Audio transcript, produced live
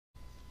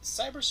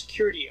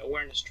Cybersecurity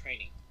Awareness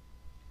Training.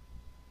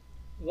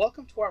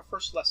 Welcome to our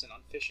first lesson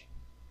on phishing.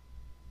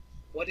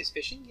 What is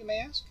phishing, you may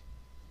ask?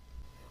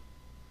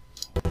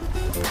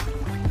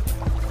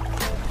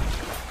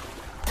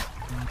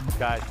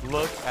 Guys,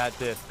 look at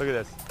this. Look at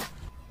this.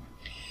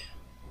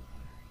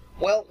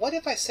 Well, what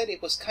if I said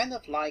it was kind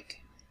of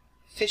like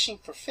fishing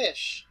for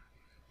fish,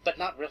 but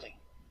not really?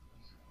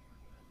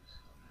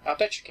 I'll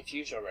bet you're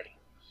confused already.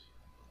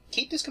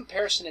 Keep this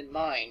comparison in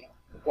mind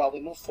while we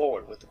move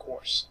forward with the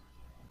course.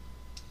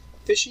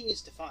 Phishing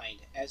is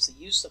defined as the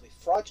use of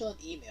a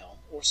fraudulent email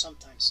or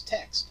sometimes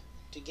text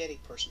to get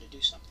a person to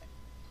do something.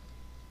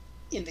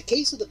 In the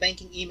case of the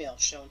banking email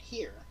shown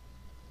here,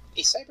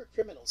 a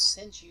cybercriminal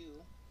sends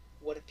you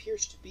what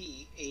appears to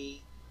be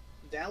a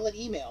valid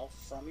email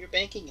from your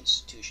banking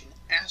institution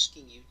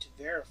asking you to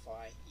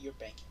verify your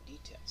banking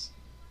details,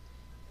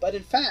 but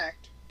in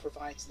fact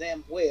provides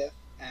them with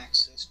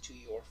access to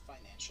your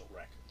financial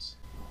records.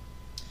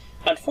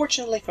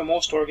 Unfortunately for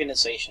most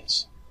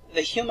organizations,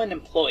 the human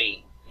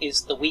employee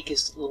is the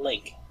weakest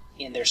link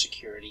in their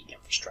security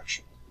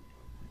infrastructure.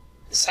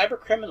 The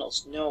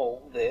cybercriminals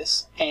know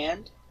this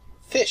and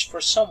fish for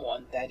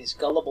someone that is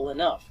gullible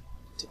enough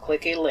to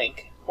click a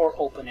link or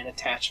open an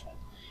attachment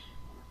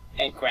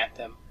and grant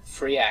them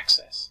free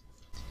access.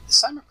 The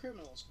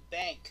cybercriminals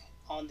bank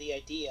on the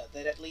idea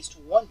that at least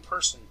one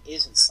person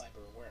isn't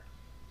cyber aware,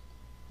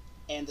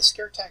 and the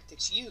scare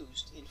tactics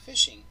used in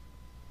phishing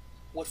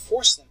would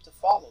force them to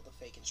follow the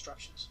fake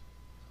instructions,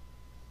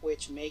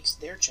 which makes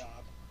their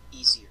job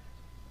easier.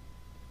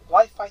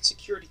 Why fight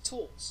security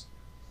tools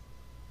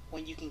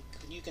when you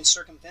can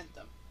circumvent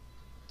them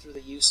through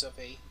the use of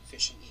a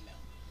phishing email?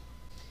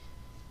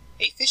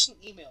 A phishing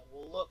email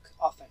will look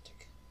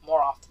authentic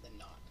more often than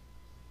not.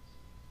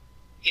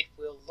 It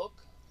will look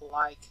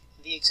like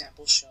the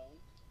example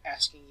shown,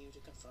 asking you to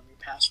confirm your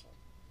password,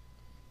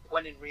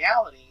 when in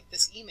reality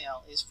this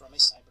email is from a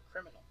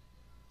cybercriminal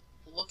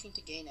looking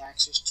to gain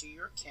access to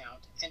your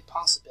account and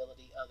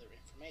possibility other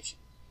information.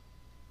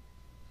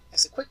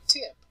 As a quick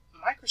tip,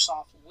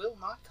 Microsoft will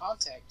not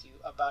contact you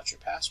about your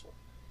password,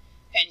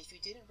 and if you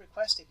didn't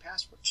request a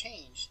password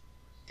change,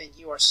 then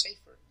you are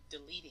safer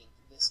deleting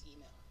this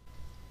email.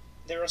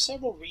 There are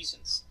several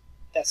reasons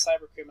that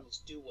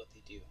cybercriminals do what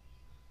they do,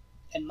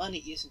 and money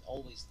isn't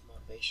always the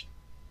motivation.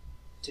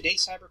 Today,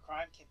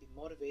 cybercrime can be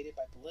motivated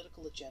by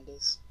political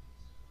agendas,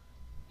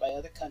 by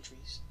other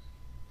countries,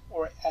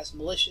 or as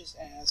malicious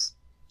as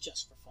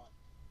just for fun.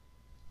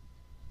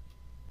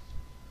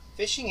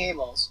 Phishing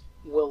emails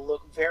will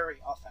look very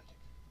authentic.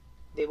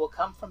 They will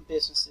come from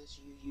businesses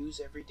you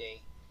use every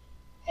day,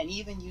 and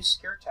even use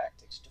scare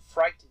tactics to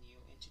frighten you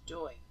into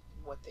doing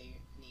what they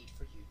need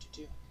for you to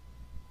do.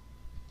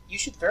 You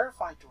should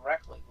verify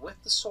directly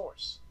with the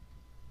source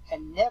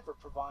and never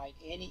provide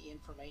any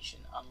information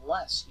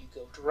unless you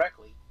go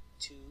directly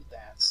to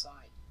that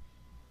site.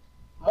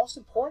 Most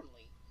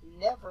importantly,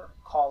 never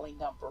call a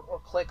number or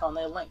click on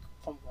a link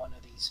from one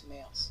of these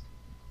mails,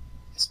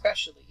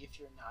 especially if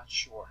you're not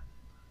sure.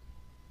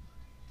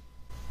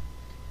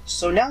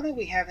 So now that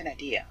we have an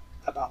idea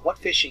about what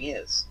phishing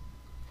is,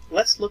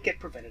 let's look at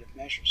preventative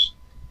measures.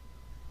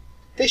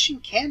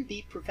 Phishing can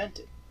be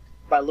prevented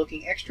by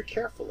looking extra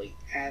carefully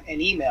at an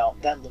email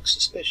that looks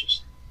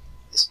suspicious,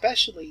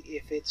 especially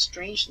if it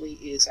strangely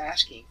is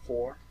asking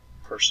for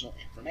personal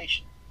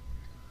information.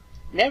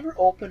 Never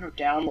open or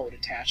download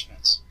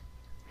attachments.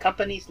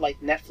 Companies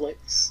like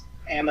Netflix,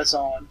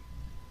 Amazon,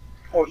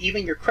 or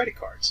even your credit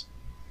cards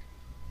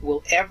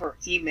will ever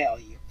email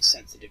you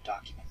sensitive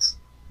documents.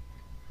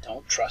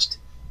 Don't trust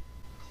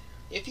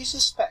it. If you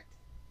suspect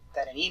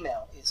that an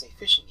email is a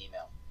phishing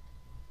email,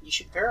 you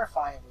should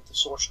verify it with the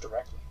source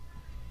directly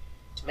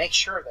to make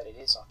sure that it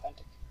is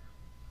authentic.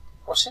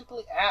 Or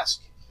simply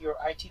ask your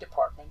IT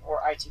department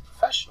or IT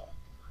professional,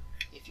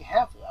 if you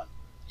have one,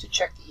 to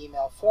check the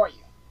email for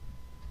you.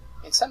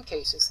 In some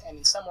cases and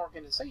in some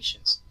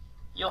organizations,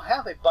 you'll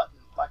have a button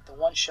like the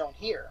one shown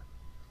here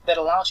that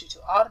allows you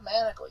to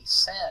automatically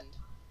send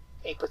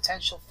a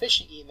potential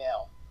phishing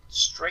email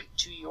straight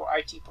to your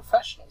IT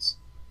professionals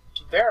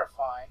to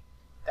verify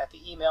that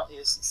the email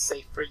is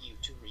safe for you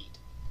to read.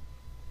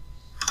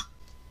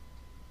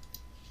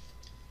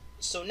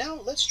 So now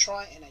let's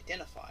try and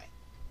identify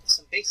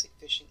some basic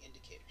phishing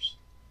indicators.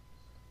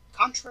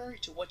 Contrary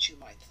to what you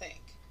might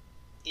think,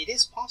 it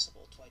is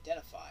possible to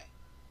identify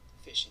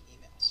phishing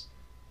emails,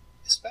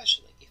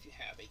 especially if you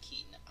have a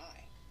keen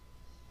eye.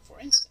 For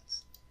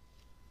instance,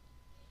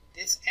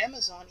 this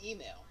Amazon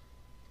email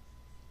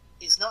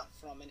is not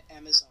from an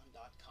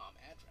Amazon.com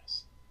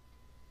address.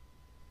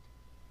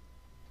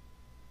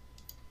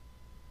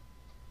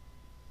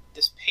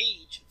 This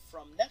page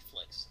from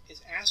Netflix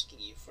is asking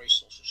you for a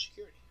social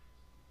security.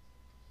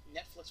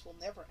 Netflix will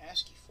never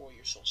ask you for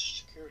your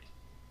social security.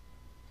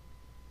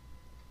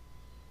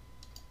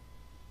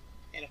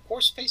 And of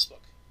course,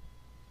 Facebook.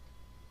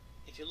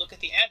 If you look at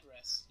the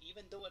address,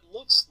 even though it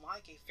looks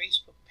like a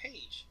Facebook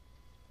page,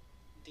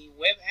 the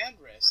web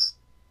address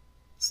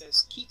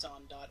says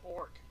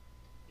keaton.org,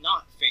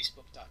 not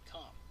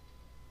facebook.com.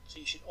 So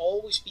you should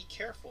always be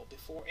careful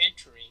before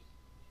entering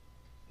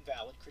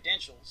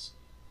credentials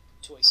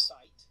to a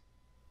site,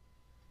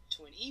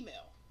 to an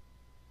email,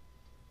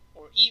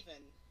 or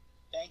even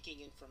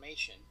banking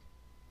information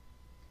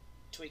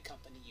to a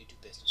company you do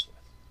business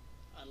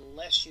with,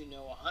 unless you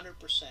know 100%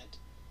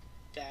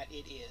 that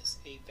it is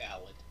a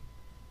valid.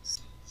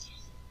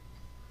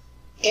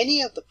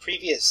 Any of the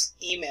previous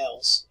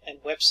emails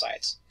and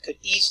websites could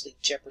easily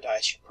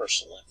jeopardize your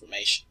personal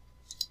information.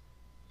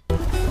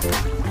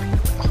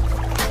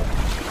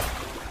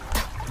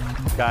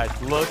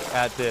 Guys, look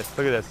at this.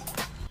 Look at this.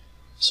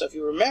 So if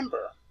you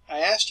remember, I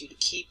asked you to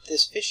keep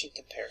this phishing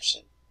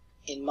comparison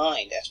in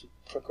mind as we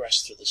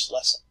progress through this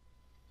lesson.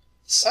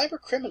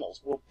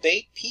 Cybercriminals will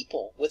bait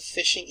people with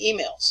phishing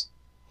emails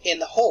in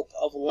the hope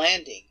of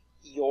landing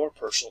your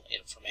personal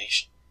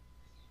information.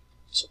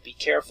 So be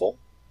careful,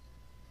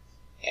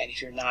 and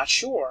if you're not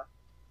sure,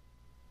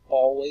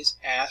 always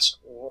ask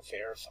or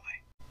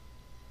verify.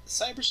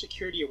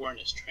 Cybersecurity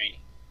Awareness Training.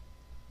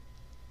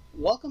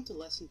 Welcome to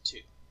Lesson 2,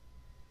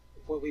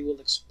 where we will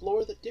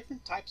explore the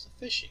different types of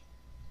phishing.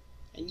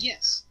 And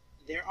yes,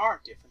 there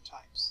are different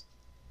types.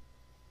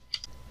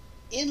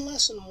 In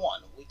Lesson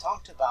 1, we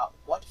talked about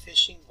what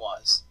phishing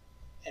was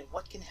and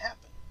what can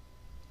happen.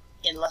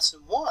 In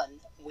Lesson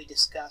 1, we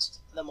discussed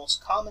the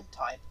most common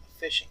type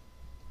of phishing,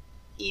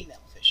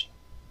 email phishing.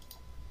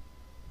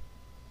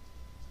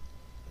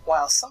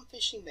 While some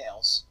phishing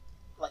mails,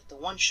 like the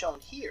one shown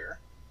here,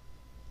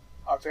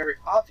 are very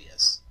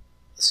obvious,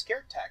 the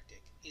scare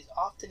tactic is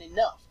often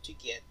enough to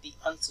get the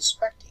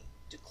unsuspecting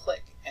to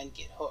click and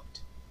get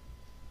hooked.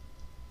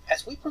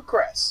 As we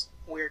progress,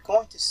 we are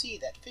going to see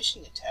that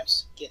phishing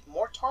attempts get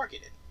more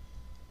targeted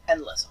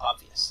and less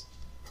obvious.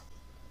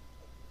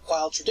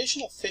 While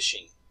traditional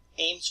phishing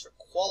aims for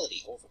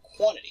quality over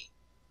quantity,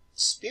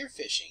 spear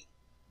phishing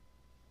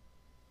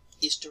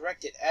is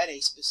directed at a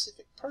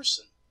specific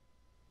person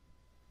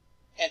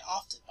and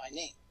often by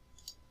name.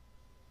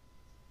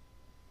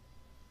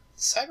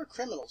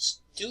 Cybercriminals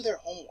do their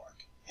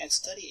homework and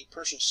study a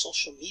person's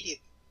social media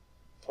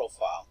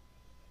profile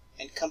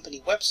and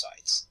company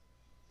websites.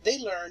 They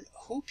learn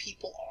who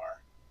people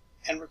are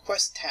and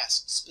request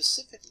tasks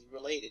specifically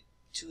related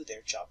to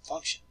their job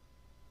function.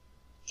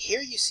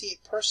 Here you see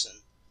a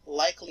person,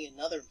 likely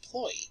another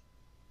employee,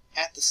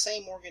 at the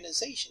same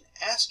organization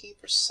asking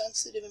for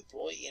sensitive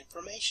employee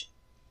information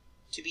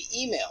to be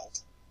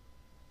emailed.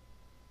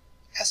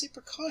 As a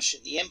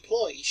precaution, the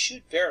employee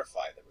should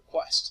verify the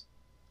request.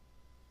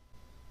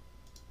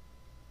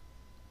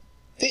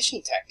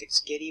 Phishing tactics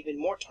get even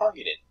more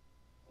targeted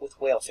with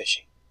whale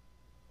phishing,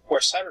 where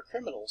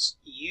cybercriminals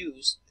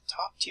use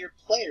top-tier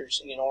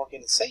players in an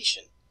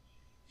organization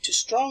to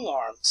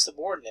strong-arm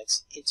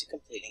subordinates into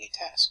completing a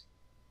task.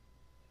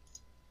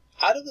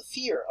 Out of the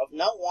fear of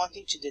not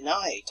wanting to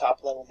deny a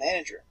top-level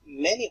manager,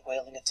 many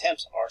whaling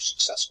attempts are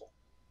successful.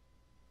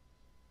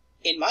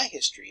 In my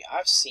history,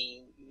 I've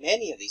seen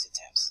many of these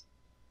attempts,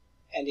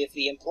 and if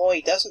the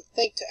employee doesn't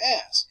think to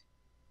ask,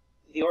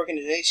 the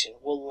organization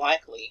will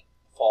likely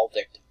fall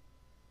victim.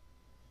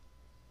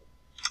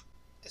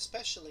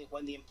 Especially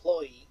when the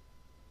employee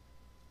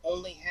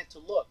only had to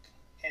look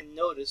and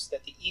notice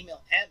that the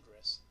email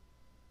address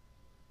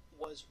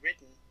was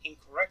written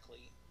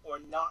incorrectly or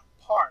not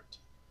part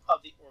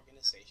of the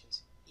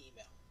organization's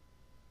email.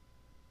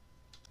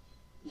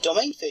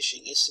 Domain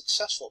phishing is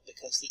successful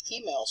because the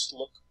emails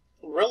look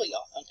really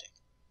authentic.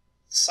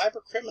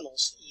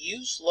 Cybercriminals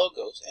use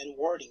logos and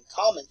wording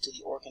common to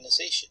the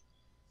organization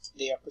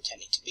they are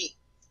pretending to be.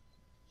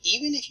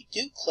 Even if you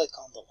do click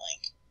on the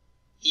link,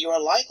 you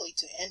are likely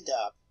to end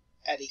up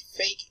at a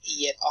fake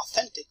yet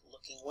authentic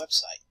looking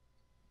website.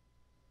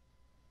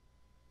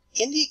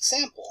 In the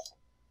example,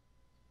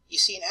 you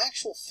see an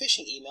actual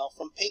phishing email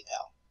from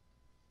PayPal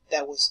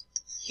that was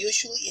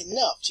usually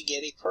enough to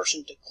get a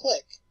person to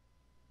click.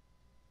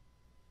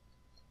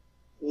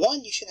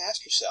 One, you should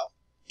ask yourself,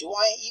 do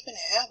I even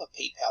have a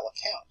PayPal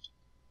account?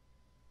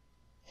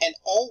 And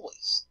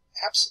always,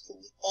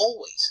 absolutely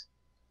always,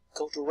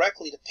 go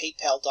directly to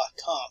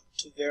paypal.com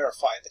to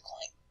verify the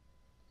claim,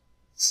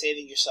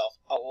 saving yourself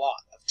a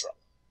lot of trouble.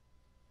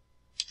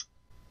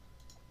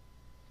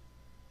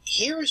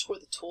 Here is where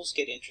the tools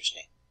get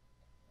interesting.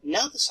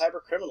 Now the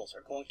cybercriminals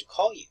are going to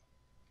call you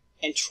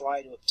and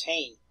try to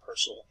obtain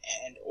personal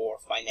and or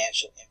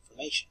financial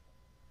information.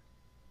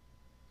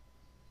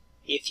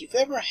 If you've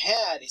ever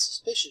had a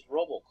suspicious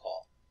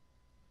robocall,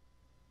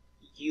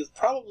 you've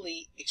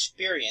probably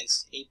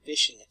experienced a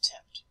phishing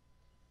attempt.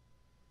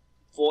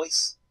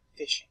 Voice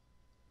phishing,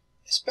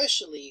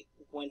 especially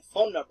when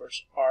phone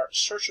numbers are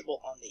searchable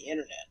on the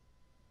internet.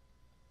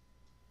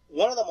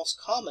 One of the most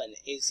common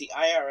is the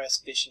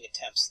IRS phishing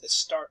attempts that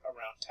start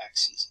around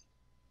tax season,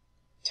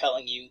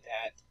 telling you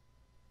that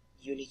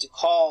you need to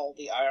call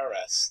the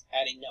IRS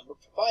at a number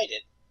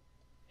provided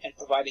and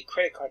provide a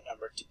credit card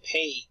number to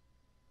pay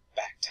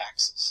back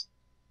taxes.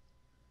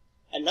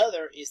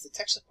 Another is the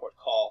tech support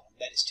call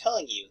that is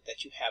telling you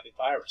that you have a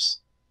virus.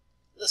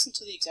 Listen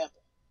to the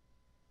example.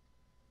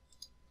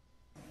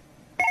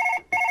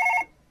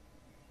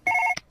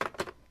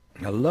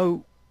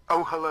 Hello?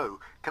 Oh, hello.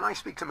 Can I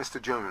speak to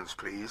Mr. Jones,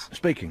 please?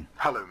 Speaking.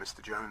 Hello,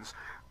 Mr. Jones.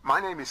 My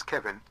name is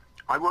Kevin.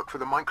 I work for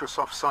the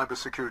Microsoft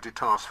Cybersecurity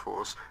Task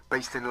Force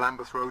based in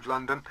Lambeth Road,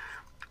 London.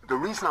 The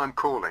reason I'm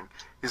calling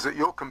is that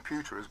your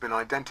computer has been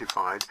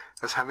identified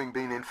as having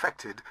been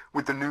infected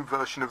with the new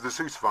version of the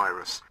Zeus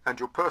virus, and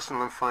your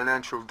personal and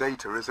financial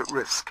data is at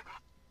risk.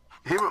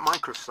 Here at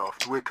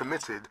Microsoft, we're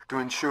committed to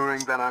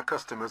ensuring that our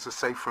customers are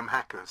safe from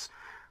hackers.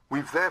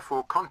 We've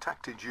therefore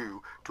contacted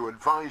you to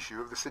advise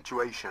you of the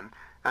situation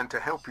and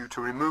to help you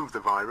to remove the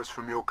virus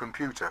from your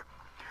computer.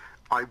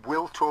 I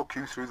will talk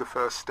you through the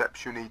first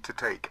steps you need to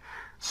take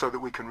so that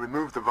we can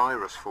remove the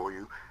virus for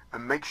you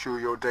and make sure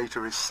your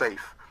data is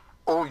safe.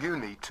 All you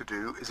need to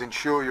do is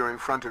ensure you're in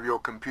front of your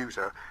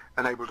computer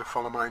and able to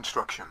follow my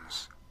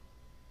instructions.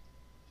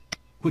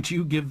 Would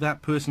you give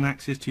that person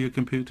access to your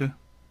computer?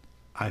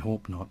 I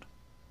hope not.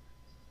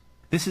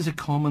 This is a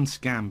common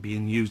scam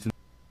being used in...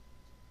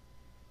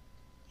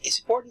 It's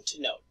important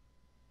to note,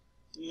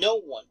 no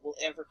one will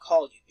ever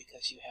call you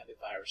because you have a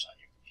virus on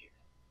your computer.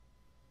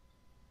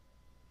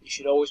 You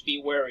should always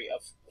be wary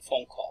of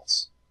phone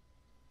calls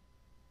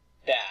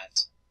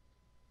that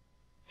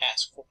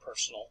ask for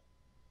personal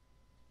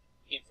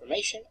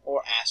information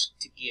or ask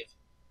to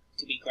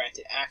be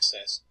granted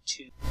access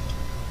to.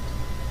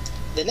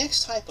 The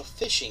next type of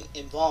phishing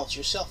involves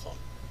your cell phone.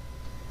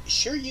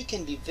 Sure, you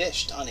can be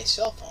phished on a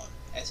cell phone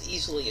as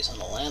easily as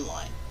on a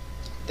landline,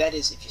 that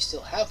is if you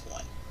still have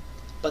one,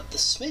 but the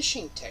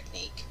smishing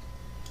technique,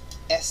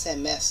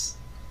 SMS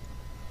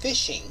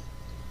phishing,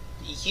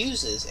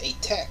 uses a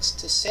text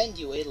to send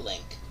you a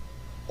link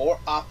or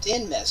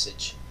opt-in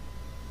message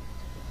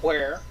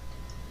where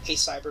a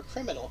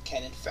cybercriminal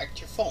can infect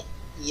your phone.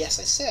 Yes,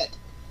 I said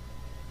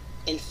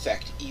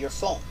infect your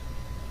phone.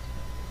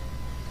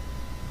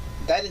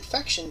 That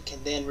infection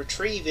can then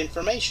retrieve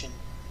information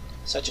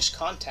such as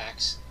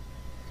contacts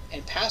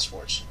and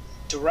passwords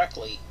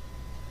directly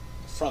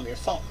from your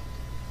phone.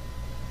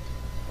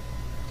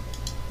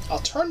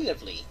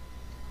 Alternatively,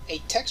 a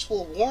text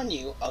will warn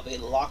you of a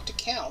locked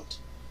account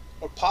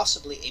or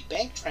possibly a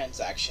bank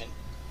transaction,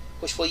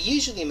 which will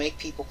usually make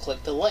people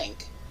click the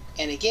link,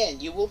 and again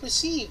you will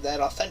receive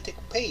that authentic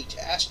page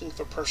asking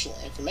for personal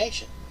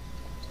information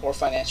or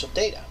financial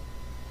data.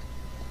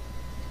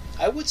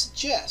 I would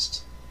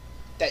suggest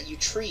that you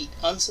treat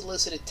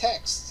unsolicited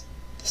texts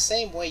the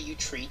same way you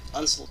treat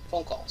unsolicited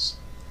phone calls,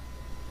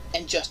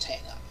 and just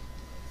hang up.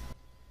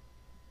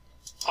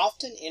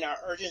 Often in our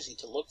urgency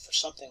to look for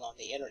something on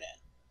the internet,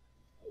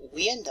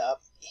 we end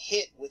up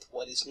hit with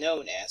what is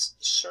known as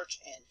search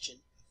engine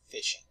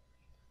phishing.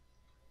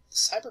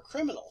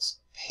 Cybercriminals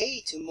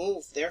pay to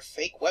move their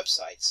fake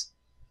websites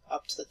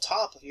up to the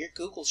top of your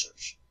Google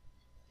search.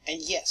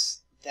 And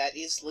yes, that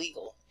is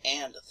legal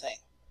and a thing.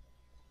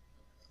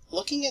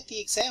 Looking at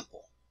the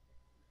example,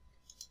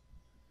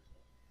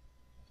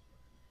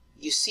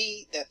 you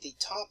see that the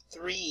top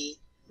 3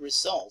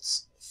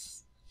 results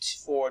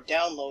for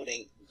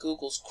downloading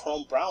Google's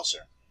Chrome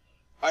browser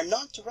are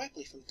not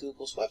directly from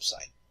Google's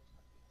website,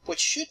 which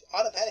should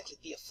automatically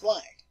be a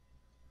flag.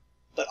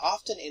 But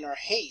often in our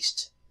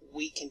haste,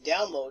 we can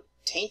download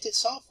tainted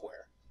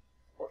software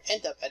or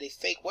end up at a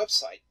fake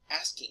website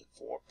asking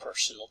for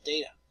personal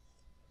data.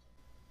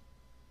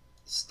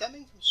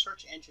 Stemming from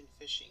search engine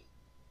phishing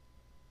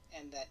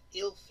and that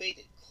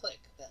ill-fated click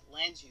that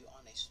lands you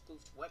on a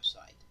spoofed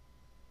website,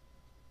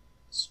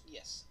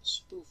 yes,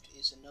 spoofed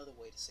is another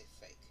way to say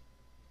fake.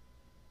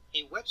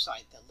 A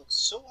website that looks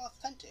so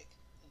authentic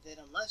that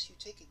unless you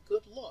take a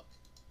good look,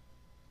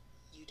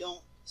 you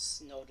don't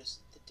notice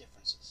the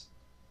differences.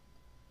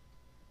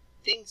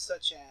 Things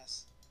such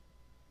as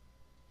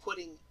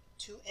putting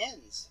 2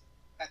 N's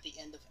at the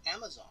end of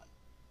Amazon,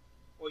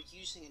 or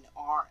using an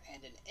R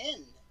and an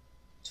N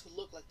to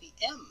look like the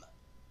M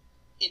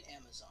in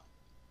Amazon.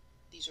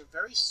 These are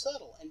very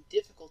subtle and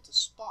difficult to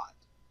spot,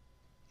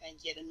 and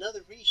yet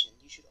another reason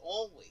you should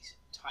always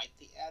type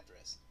the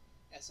address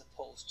as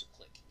opposed to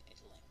clicking a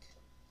link.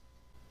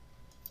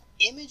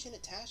 Image and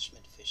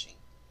attachment phishing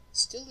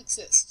still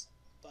exists,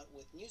 but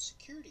with new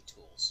security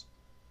tools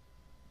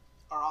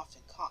are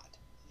often caught.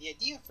 The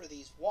idea for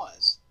these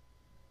was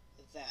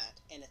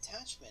that an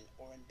attachment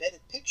or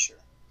embedded picture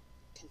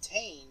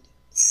contained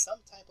some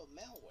type of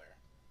malware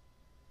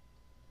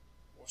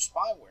or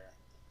spyware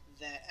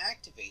that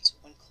activates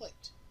when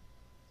clicked.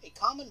 A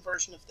common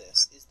version of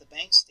this is the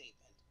bank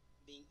statement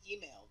being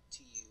emailed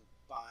to you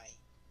by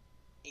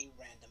a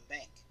random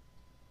bank,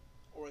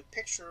 or a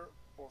picture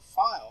or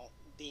file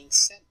being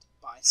sent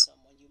by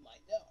someone you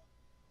might know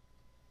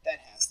that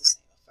has the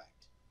same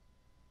effect.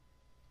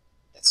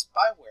 That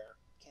spyware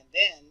can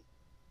then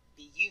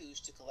be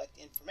used to collect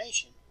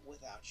information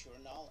without your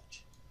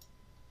knowledge.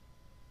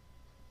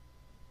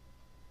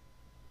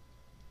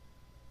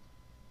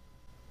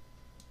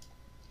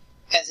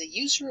 As a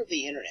user of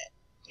the internet,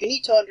 you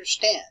need to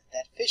understand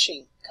that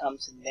phishing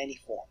comes in many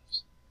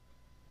forms.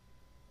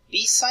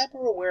 Be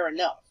cyber aware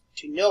enough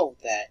to know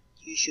that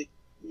you should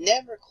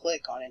never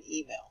click on an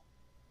email,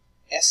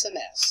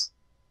 SMS,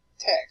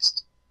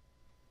 text,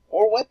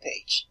 or web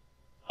page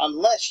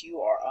unless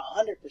you are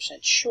 100%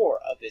 sure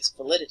of its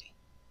validity.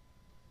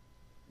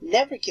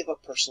 Never give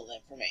up personal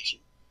information,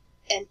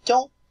 and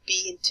don't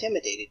be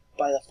intimidated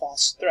by the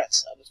false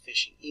threats of a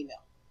phishing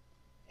email.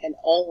 And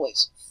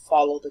always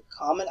follow the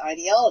common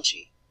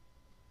ideology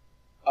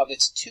of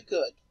it's too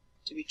good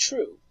to be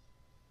true,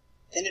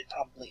 then it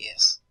probably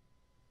is.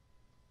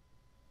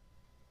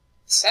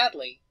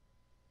 Sadly,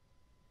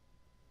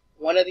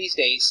 one of these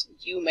days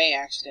you may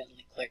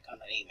accidentally click on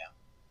an email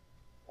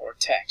or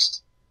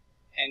text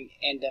and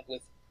end up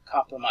with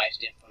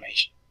compromised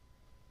information.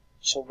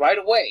 So right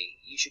away,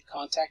 you should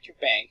contact your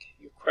bank,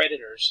 your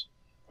creditors,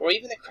 or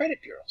even the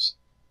credit bureaus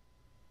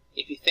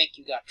if you think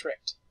you got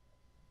tricked.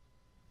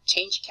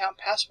 Change account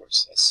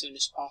passwords as soon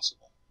as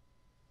possible.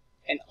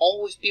 And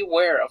always be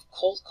aware of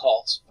cold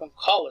calls from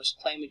callers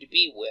claiming to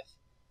be with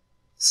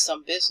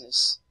some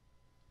business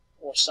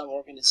or some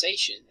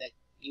organization that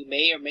you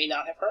may or may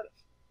not have heard of.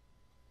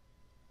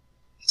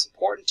 It's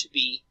important to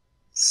be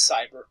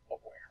cyber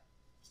aware.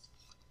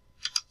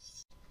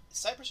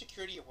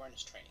 Cybersecurity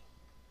Awareness Training.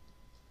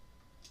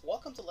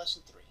 Welcome to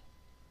Lesson 3,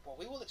 where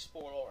we will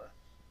explore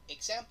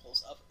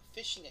examples of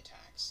phishing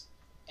attacks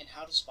and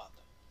how to spot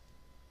them.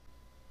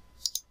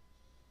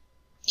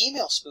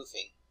 Email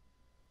spoofing,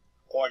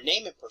 or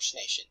name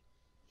impersonation,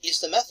 is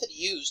the method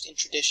used in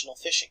traditional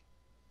phishing.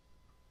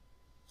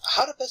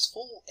 How to best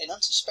fool an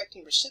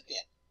unsuspecting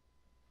recipient?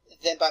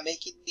 Then by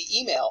making the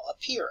email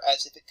appear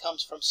as if it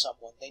comes from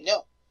someone they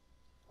know,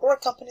 or a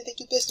company they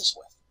do business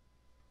with.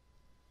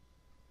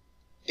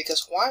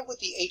 Because why would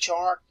the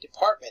HR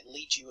department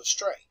lead you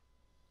astray?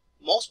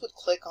 Most would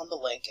click on the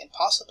link and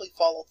possibly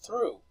follow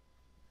through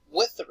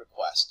with the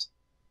request.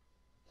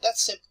 That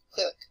simple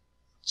click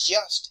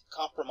just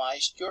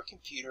compromised your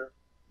computer,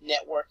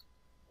 network,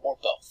 or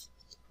both.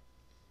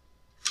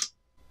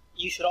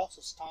 You should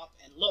also stop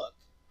and look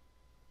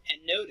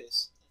and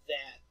notice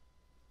that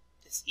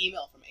this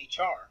email from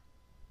HR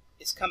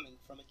is coming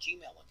from a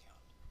Gmail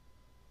account.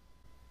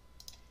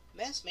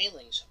 Mass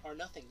mailings are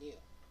nothing new.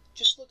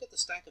 Just look at the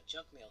stack of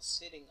junk mail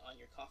sitting on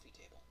your coffee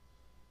table.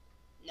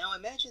 Now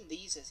imagine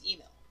these as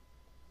email,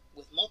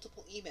 with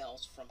multiple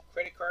emails from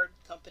credit card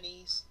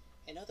companies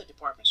and other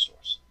department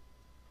stores.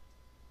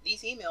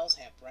 These emails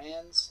have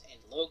brands and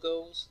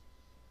logos.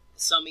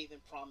 Some even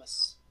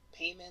promise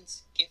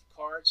payments, gift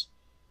cards,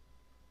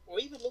 or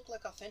even look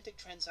like authentic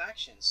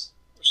transactions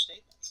or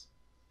statements.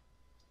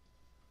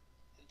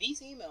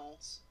 These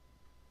emails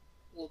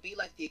will be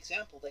like the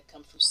example that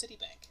comes from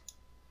Citibank,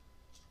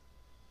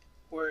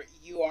 where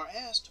you are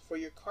asked for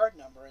your card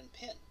number and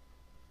PIN,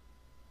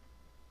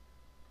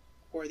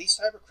 where these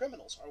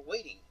cybercriminals are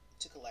waiting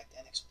to collect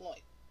and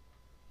exploit.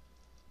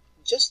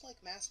 Just like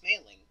mass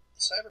mailing,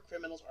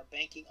 cybercriminals are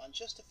banking on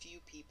just a few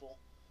people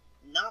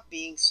not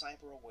being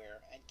cyber aware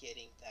and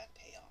getting that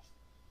payoff.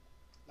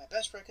 My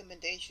best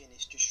recommendation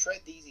is to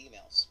shred these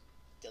emails,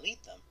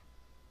 delete them,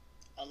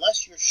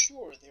 unless you're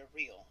sure they're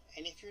real,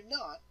 and if you're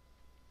not,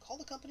 call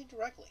the company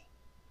directly.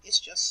 It's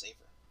just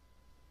safer.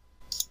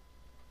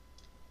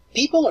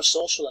 People are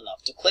social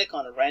enough to click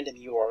on a random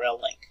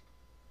URL link,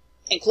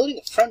 including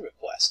a friend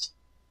request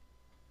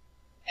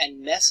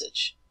and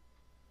message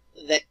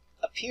that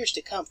appears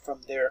to come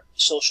from their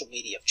social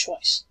media of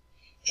choice,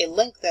 a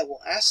link that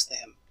will ask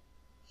them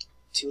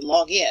to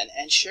log in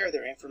and share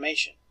their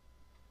information,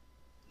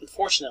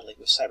 unfortunately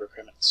with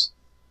cybercriminals.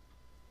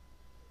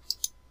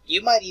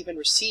 You might even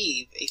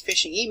receive a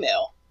phishing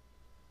email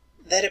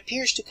that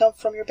appears to come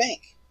from your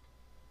bank,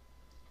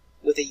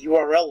 with a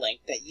URL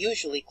link that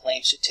usually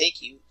claims to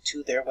take you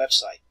to their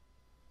website,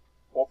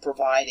 or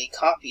provide a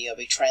copy of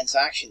a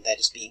transaction that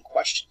is being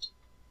questioned.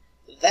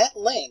 That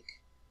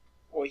link,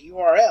 or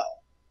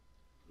URL,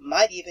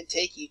 might even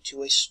take you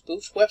to a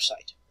spoofed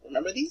website.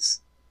 Remember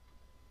these?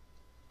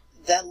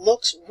 That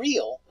looks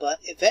real, but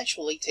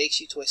eventually takes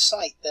you to a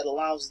site that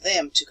allows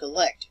them to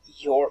collect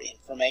your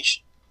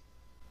information.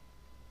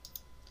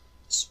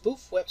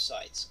 Spoof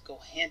websites go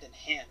hand in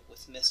hand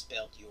with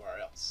misspelled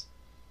URLs.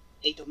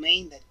 A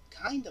domain that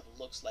kind of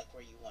looks like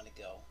where you want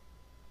to go,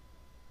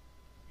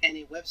 and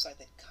a website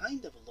that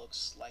kind of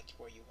looks like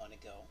where you want to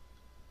go,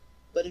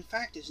 but in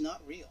fact is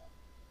not real.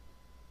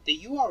 The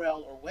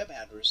URL or web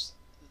address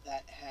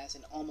that has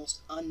an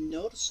almost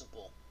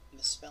unnoticeable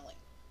misspelling,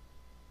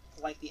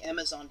 like the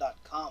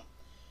Amazon.com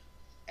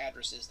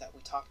addresses that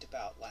we talked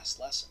about last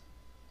lesson.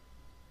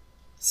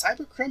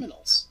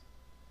 Cybercriminals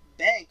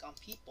bank on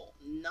people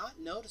not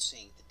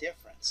noticing the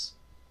difference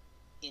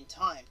in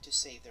time to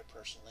save their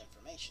personal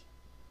information.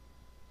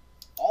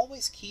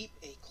 Always keep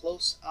a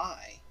close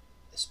eye,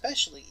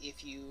 especially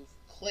if you've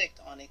clicked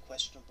on a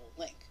questionable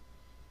link.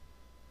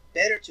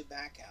 Better to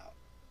back out.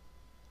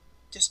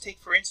 Just take,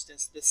 for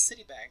instance, this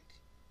Citibank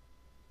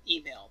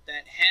email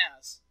that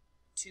has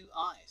 2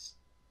 eyes.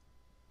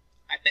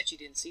 I bet you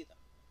didn't see them.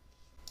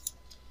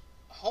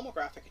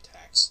 Homographic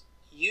attacks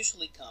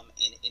usually come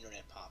in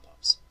internet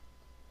pop-ups,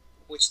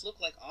 which look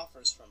like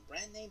offers from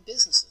brand name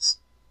businesses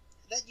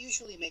that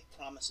usually make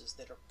promises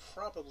that are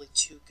probably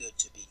too good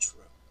to be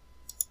true.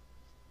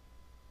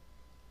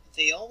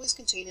 They always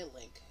contain a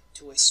link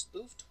to a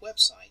spoofed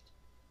website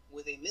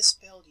with a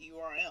misspelled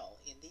URL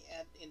in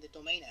the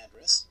domain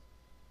address,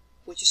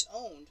 which is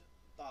owned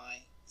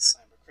by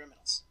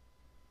cybercriminals,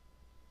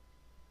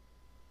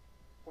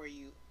 where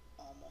you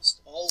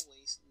almost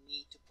always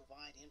need to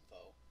provide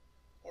info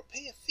or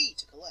pay a fee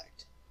to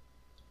collect.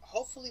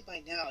 Hopefully by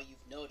now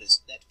you've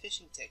noticed that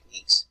phishing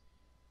techniques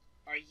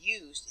are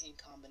used in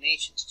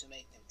combinations to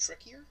make them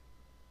trickier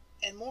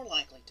and more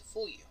likely to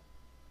fool you.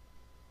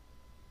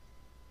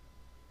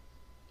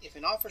 If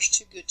an offer is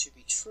too good to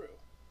be true,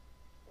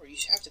 or you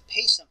have to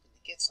pay something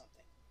to get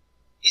something,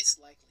 it's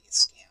likely a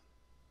scam.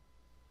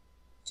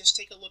 Just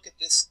take a look at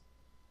this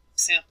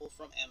sample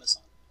from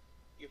Amazon.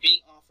 You're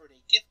being offered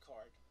a gift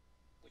card,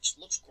 which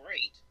looks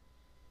great,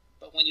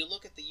 but when you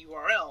look at the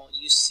URL,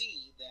 you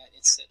see that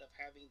instead of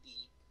having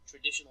the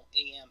traditional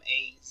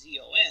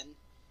AMAZON,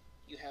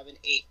 you have an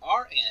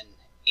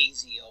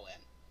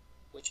ARNAZON,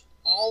 which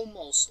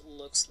almost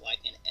looks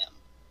like an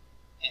M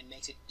and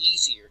makes it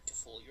easier to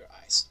fool your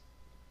eyes.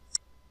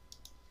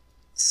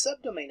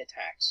 Subdomain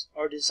attacks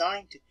are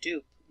designed to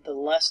dupe the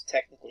less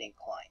technically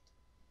inclined,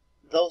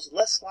 those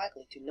less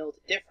likely to know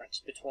the difference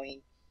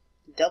between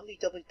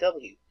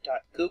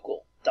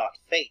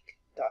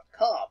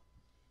www.google.fake.com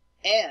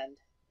and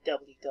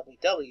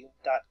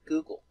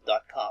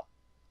www.google.com,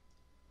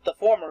 the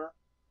former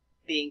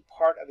being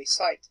part of a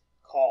site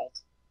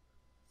called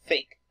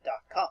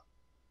fake.com.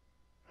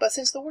 But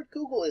since the word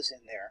Google is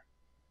in there,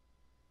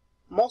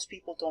 most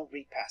people don't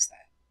read past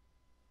that.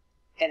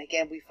 And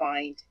again, we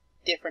find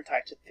different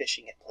types of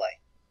phishing at play.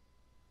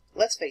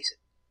 Let's face it,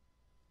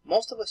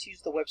 most of us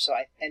use the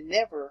website and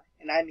never,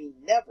 and I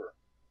mean never,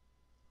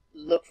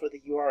 look for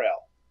the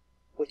URL,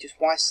 which is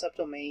why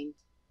subdomain,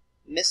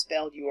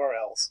 misspelled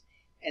URLs,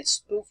 and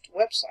spoofed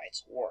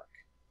websites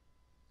work.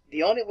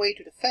 The only way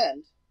to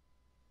defend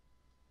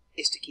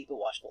is to keep a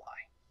watchful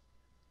eye.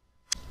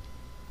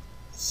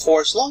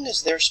 For as long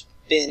as there's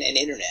been an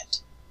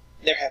internet,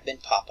 there have been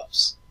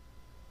pop-ups.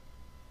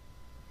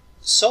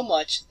 So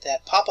much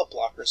that pop-up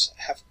blockers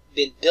have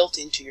been built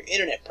into your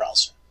internet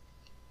browser,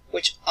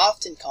 which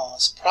often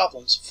cause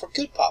problems for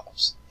good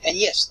pop-ups. And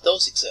yes,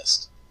 those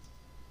exist.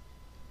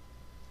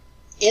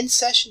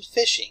 In-session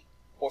phishing,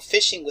 or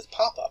phishing with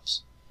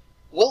pop-ups,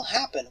 will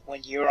happen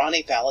when you're on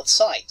a valid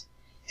site,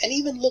 and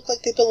even look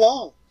like they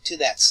belong to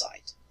that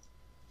site.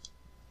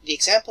 The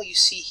example you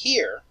see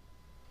here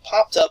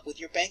popped up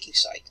with your banking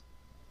site,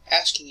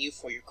 asking you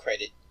for your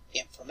credit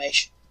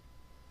information.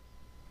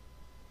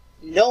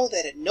 Know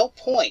that at no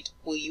point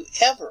will you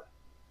ever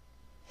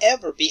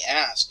be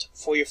asked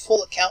for your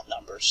full account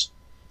numbers,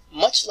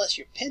 much less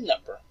your PIN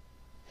number,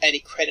 at a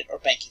credit or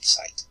banking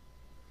site.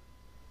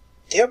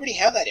 They already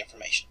have that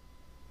information.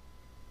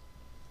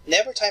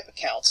 Never type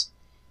accounts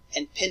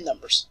and PIN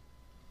numbers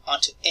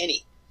onto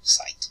any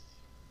site.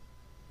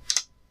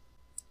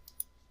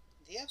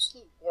 The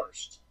absolute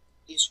worst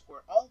is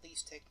where all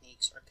these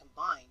techniques are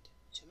combined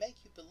to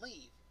make you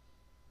believe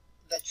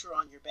that you're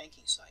on your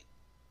banking site.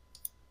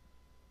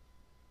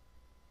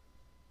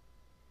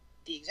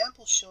 The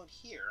examples shown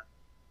here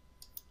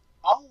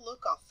all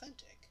look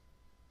authentic,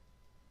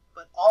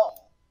 but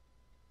all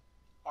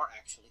are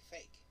actually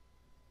fake.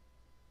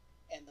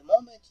 And the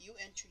moment you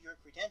enter your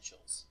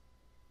credentials,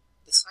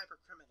 the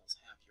cybercriminals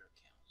have your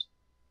account.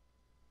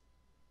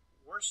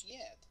 Worse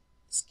yet,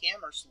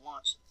 scammers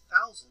launch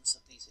thousands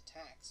of these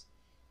attacks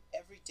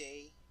every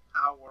day,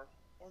 hour,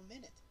 or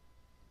minute.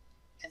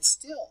 And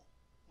still,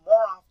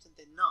 more often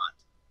than not,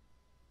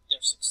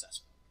 they're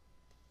successful.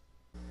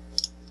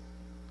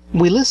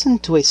 We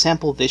listened to a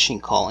sample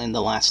phishing call in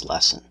the last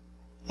lesson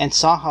and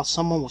saw how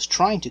someone was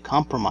trying to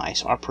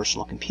compromise our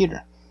personal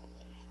computer.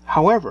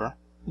 However,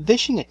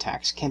 phishing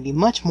attacks can be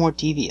much more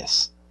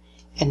devious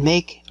and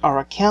make our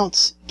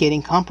accounts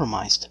getting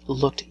compromised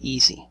look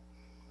easy.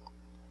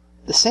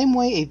 The same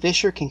way a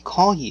phisher can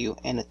call you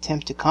and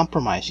attempt to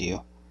compromise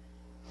you,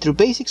 through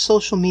basic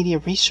social media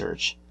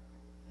research,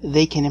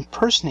 they can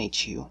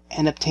impersonate you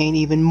and obtain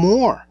even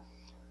more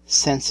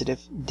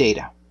sensitive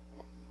data.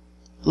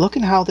 Look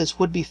at how this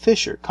would-be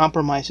phisher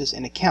compromises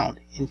an account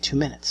in 2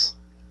 minutes.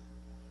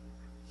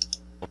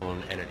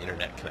 And an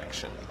internet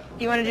connection.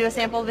 Do you want to do a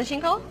sample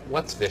phishing call?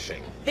 What's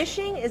phishing?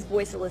 Phishing is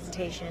voice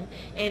solicitation,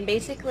 and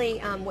basically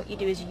what you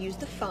do is you use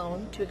the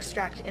phone to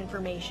extract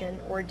information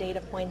or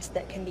data points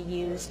that can be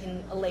used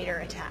in a later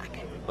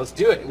attack. Let's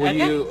do it. Okay.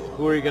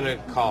 Who are you going to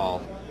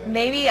call?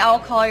 Maybe I'll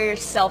call your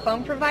cell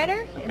phone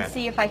provider and Okay.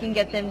 see if I can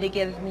get them to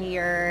give me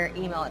your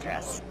email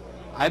address.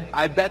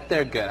 I bet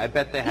they're good. I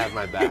bet they have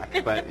my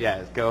back. But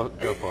yeah, go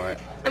for it.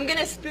 I'm going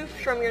to spoof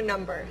from your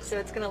number, so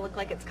it's going to look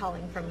like it's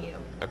calling from you.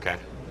 Okay.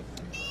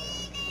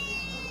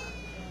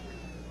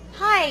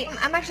 Hi,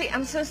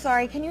 I'm so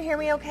sorry. Can you hear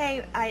me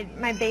okay?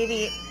 My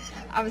baby,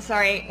 I'm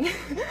sorry.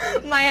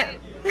 my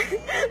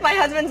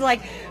husband's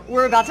like,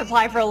 we're about to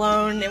apply for a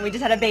loan and we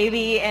just had a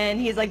baby and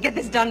he's like, get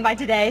this done by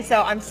today.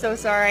 So I'm so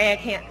sorry. I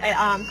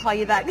can't call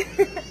you back.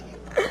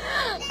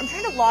 I'm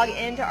trying to log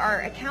into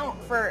our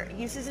account for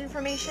uses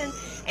information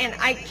and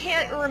I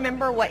can't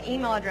remember what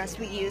email address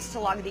we used to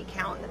log the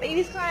account. The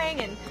baby's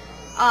crying and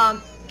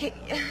can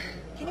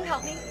you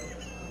help me?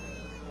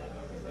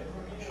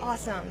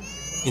 Awesome.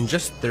 In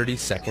just 30 At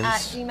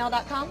seconds,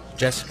 gmail.com?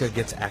 Jessica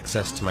gets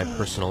access to my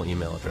personal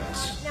email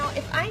address. Now,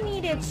 if I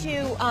needed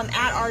to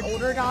add our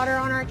older daughter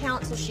on our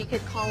account so she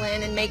could call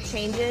in and make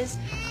changes,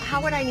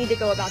 how would I need to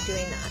go about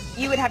doing that?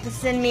 You would have to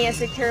send me a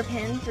secure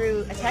PIN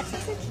through a text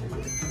message?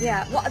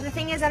 Yeah, well, the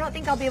thing is, I don't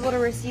think I'll be able to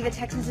receive a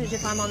text message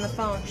if I'm on the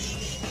phone.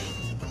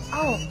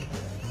 Oh,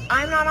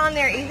 I'm not on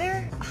there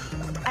either?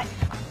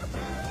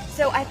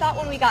 So I thought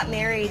when we got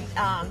married,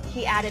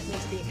 he added me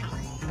to the account.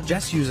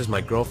 Jess uses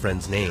my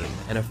girlfriend's name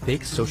and a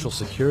fake social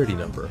security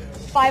number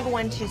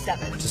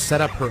 5127. to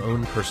set up her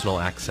own personal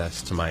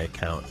access to my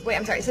account. Wait,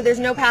 I'm sorry, so there's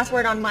no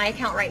password on my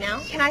account right now?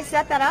 Can I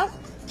set that up?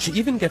 She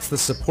even gets the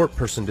support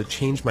person to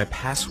change my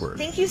password.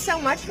 Thank you so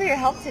much for your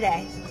help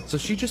today. So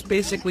she just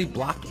basically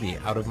blocked me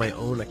out of my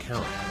own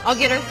account. I'll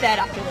get her fed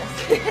after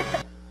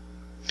this.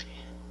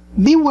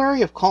 Be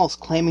wary of calls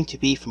claiming to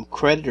be from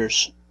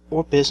creditors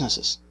or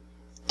businesses.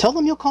 Tell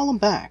them you'll call them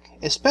back,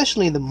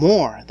 especially the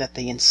more that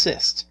they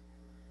insist.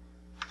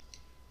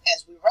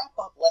 As we wrap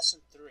up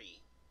Lesson 3,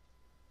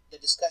 the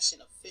discussion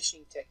of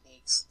phishing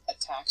techniques,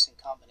 attacks, and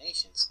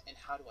combinations, and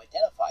how to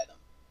identify them,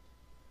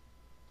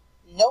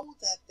 know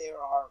that there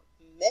are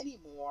many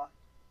more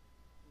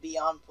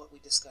beyond what we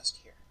discussed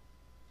here.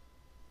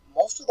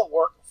 Most of the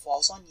work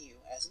falls on you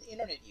as an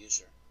internet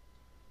user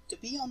to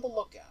be on the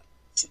lookout,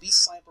 to be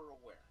cyber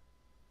aware,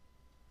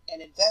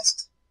 and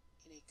invest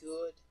in a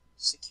good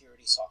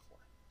security software.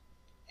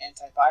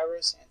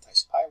 Antivirus,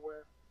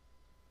 anti-spyware.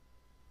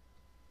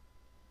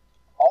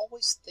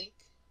 Always think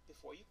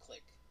before you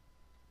click.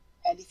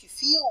 And if you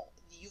feel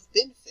you've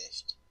been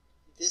phished,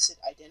 visit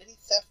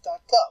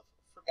identitytheft.gov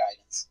for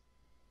guidance.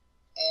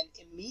 And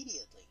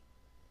immediately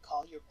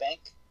call your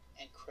bank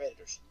and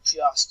creditors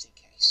just in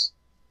case.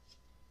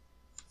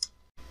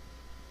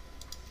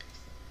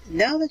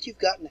 Now that you've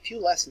gotten a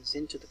few lessons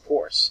into the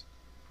course,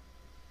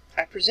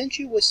 I present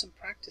you with some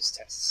practice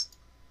tests,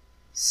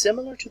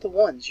 similar to the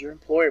ones your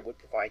employer would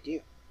provide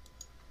you.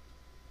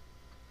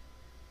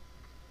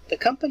 The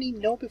company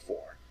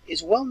KnowBe4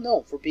 is well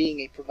known for being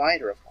a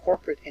provider of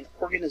corporate and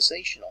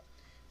organizational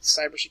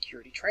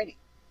cybersecurity training.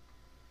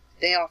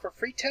 They offer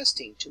free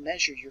testing to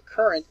measure your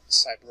current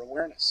cyber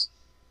awareness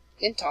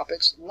in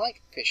topics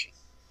like phishing.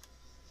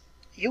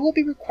 You will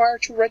be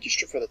required to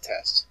register for the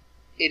test.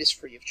 It is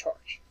free of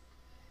charge.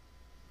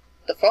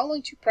 The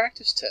following 2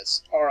 practice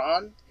tests are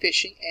on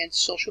phishing and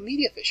social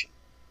media phishing.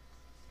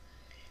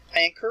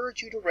 I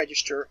encourage you to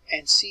register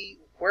and see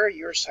where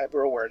your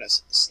cyber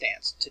awareness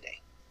stands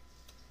today.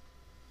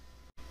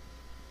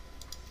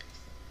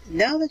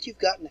 Now that you've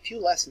gotten a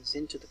few lessons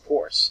into the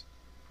course,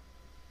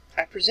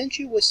 I present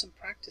you with some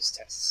practice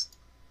tests,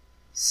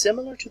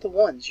 similar to the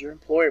ones your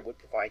employer would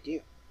provide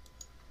you.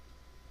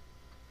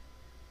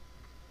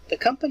 The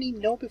company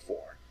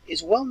KnowBe4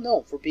 is well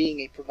known for being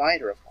a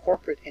provider of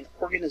corporate and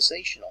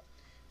organizational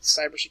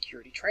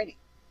cybersecurity training.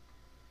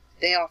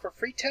 They offer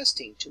free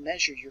testing to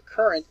measure your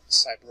current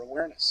cyber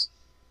awareness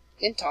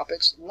in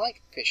topics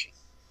like phishing.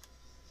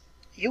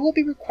 You will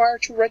be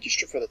required to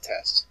register for the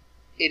test.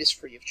 It is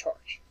free of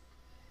charge.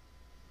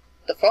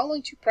 The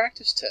following 2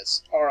 practice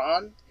tests are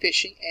on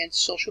phishing and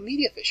social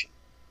media phishing.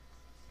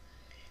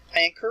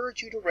 I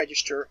encourage you to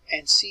register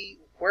and see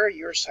where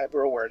your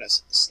cyber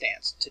awareness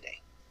stands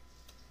today.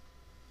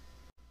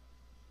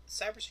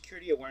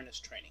 Cybersecurity Awareness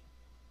Training.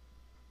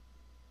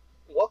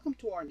 Welcome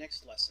to our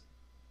next lesson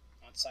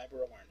on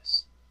cyber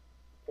awareness,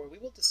 where we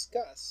will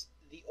discuss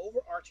the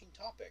overarching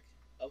topic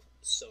of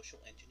social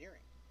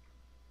engineering.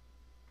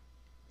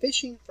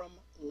 Phishing from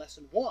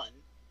Lesson 1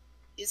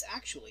 is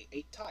actually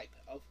a type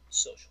of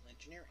social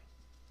engineering.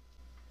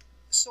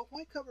 So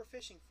why cover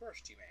phishing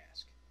first, you may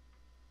ask?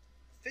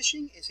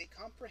 Phishing is a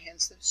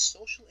comprehensive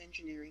social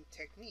engineering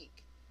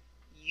technique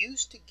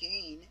used to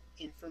gain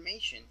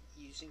information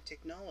using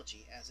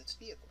technology as its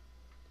vehicle,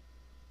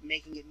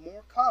 making it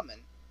more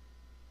common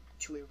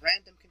to a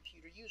random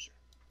computer user.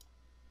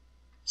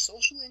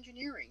 Social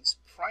engineering's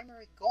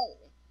primary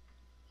goal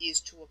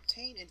is to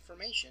obtain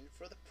information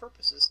for the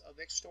purposes of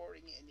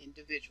extorting an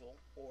individual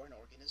or an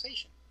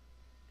organization,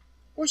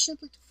 or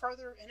simply to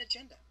further an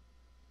agenda.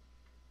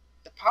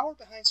 The power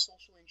behind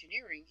social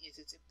engineering is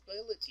its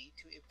ability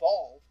to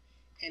evolve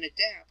and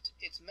adapt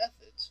its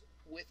methods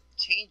with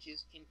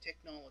changes in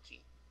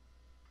technology,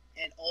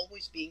 and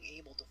always being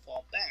able to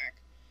fall back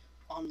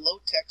on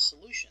low-tech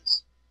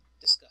solutions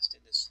discussed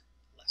in this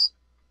lesson.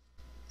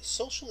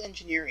 Social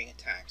engineering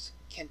attacks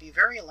can be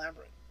very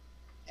elaborate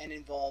and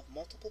involve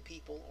multiple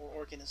people or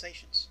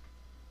organizations.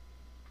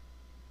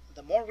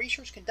 The more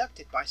research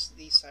conducted by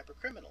these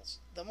cybercriminals,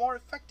 the more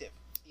effective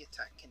the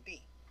attack can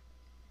be.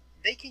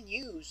 They can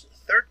use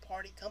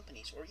third-party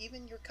companies or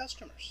even your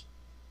customers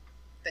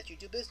that you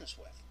do business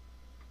with.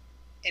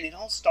 And it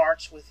all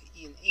starts with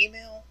an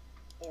email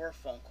or a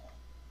phone call.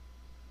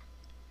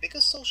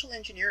 Because social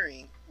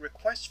engineering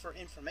requests for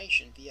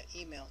information via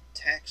email,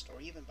 text,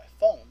 or even by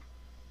phone,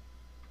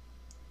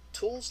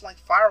 tools like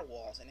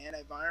firewalls and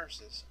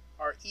antiviruses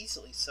are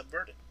easily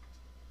subverted.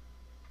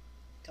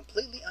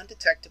 Completely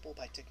undetectable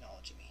by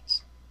technology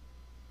means.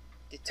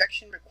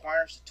 Detection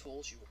requires the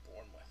tools you were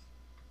born with.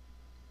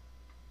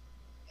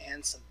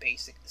 and some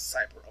basic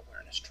cyber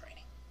awareness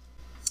training.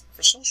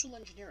 For social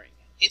engineering,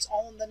 it's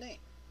all in the name,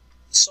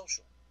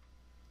 social,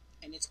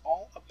 and it's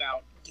all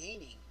about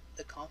gaining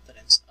the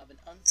confidence of an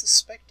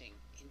unsuspecting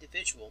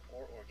individual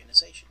or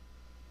organization.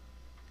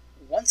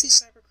 Once a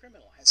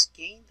cybercriminal has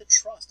gained the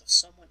trust of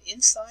someone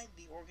inside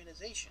the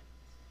organization,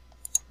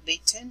 they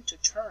tend to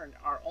turn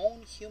our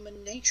own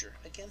human nature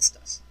against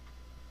us.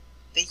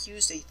 They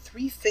used a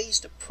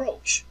three-phased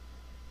approach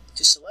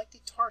to select a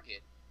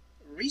target,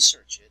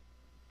 research it,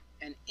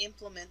 and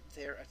implement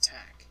their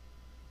attack.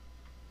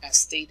 As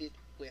stated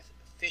with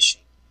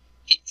phishing,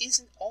 it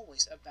isn't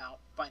always about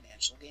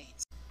financial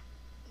gains.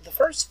 The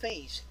first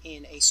phase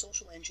in a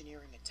social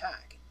engineering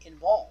attack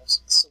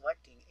involves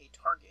selecting a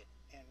target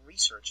and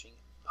researching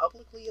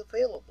publicly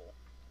available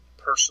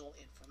personal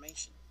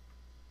information.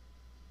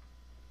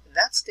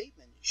 That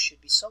statement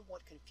should be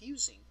somewhat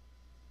confusing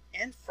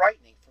and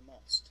frightening for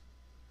most,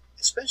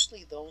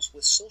 especially those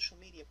with social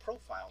media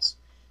profiles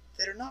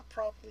that are not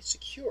properly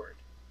secured,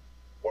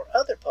 or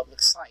other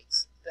public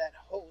sites that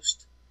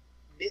host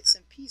bits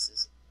and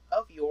pieces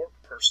of your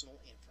personal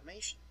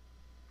information.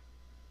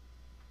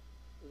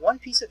 One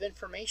piece of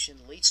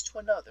information leads to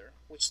another,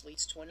 which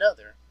leads to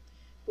another,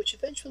 which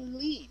eventually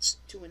leads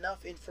to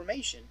enough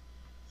information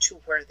to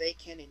where they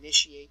can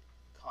initiate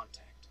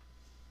contact.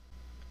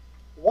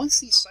 Once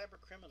these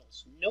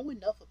cybercriminals know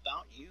enough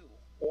about you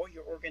or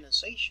your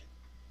organization,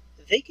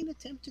 they can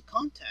attempt to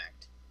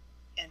contact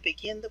and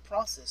begin the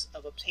process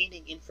of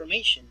obtaining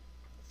information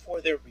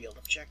for their real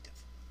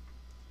objective.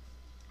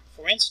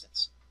 For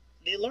instance,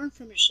 they learn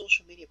from your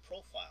social media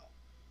profile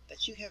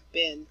that you have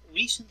been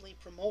recently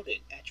promoted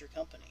at your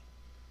company.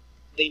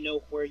 They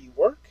know where you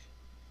work,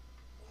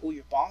 who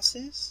your boss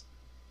is,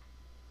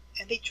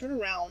 and they turn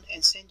around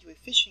and send you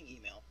a phishing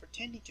email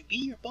pretending to be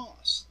your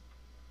boss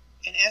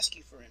and ask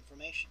you for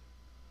information,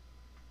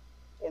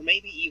 or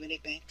maybe even a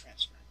bank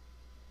transfer.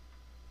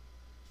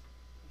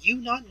 You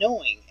not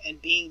knowing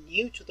and being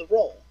new to the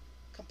role,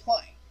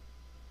 comply.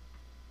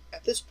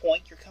 At this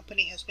point, your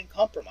company has been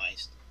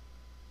compromised,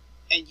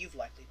 and you've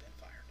likely been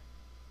fired.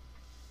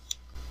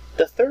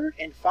 The third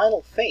and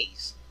final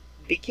phase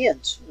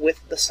begins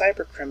with the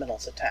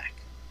cybercriminals' attack.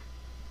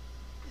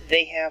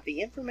 They have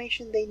the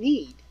information they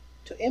need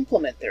to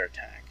implement their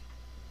attack.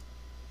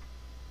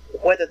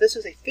 Whether this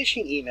is a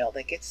phishing email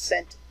that gets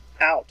sent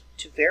out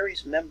to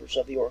various members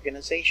of the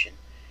organization,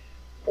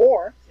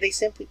 or they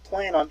simply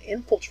plan on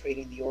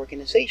infiltrating the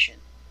organization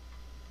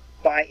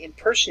by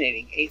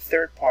impersonating a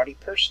third-party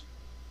person,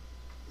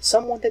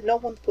 someone that no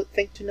one would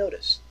think to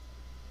notice.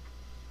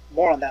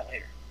 More on that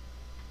later.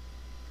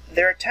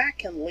 Their attack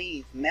can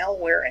leave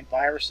malware and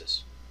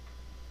viruses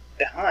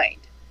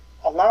behind,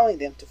 allowing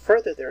them to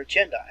further their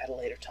agenda at a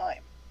later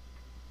time.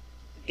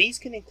 These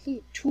can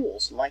include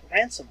tools like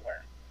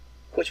ransomware,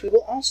 which we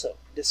will also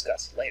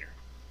discuss later.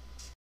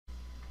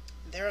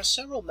 There are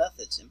several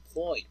methods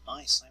employed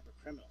by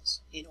cybercriminals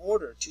in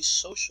order to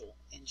social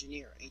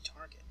engineer a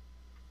target.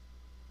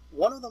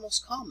 One of the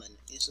most common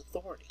is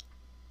authority.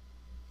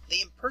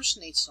 They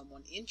impersonate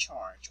someone in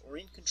charge or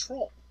in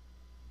control.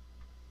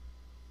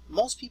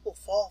 Most people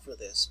fall for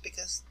this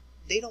because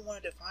they don't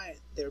want to defy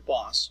their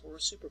boss or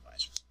a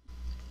supervisor.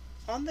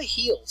 On the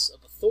heels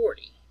of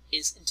authority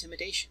is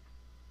intimidation.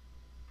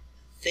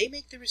 They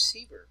make the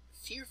receiver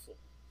fearful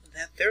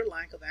that their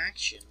lack of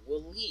action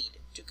will lead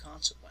to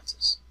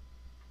consequences.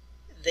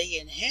 They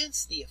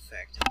enhance the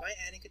effect by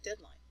adding a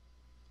deadline.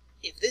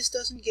 If this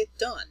doesn't get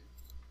done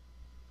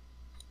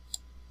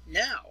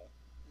now,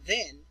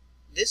 then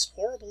this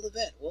horrible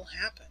event will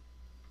happen,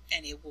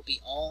 and it will be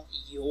all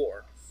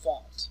your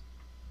fault.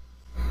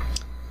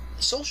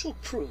 Social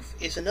proof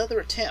is another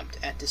attempt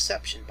at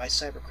deception by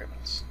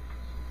cybercriminals,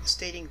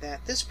 stating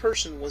that this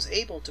person was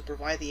able to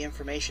provide the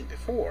information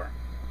before,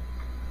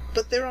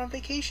 but they're on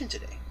vacation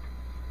today,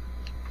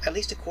 at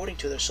least according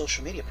to their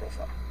social media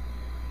profile.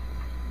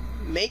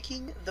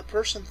 Making the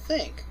person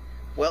think,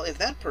 well, if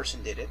that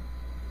person did it,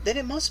 then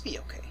it must be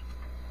okay.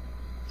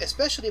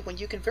 Especially when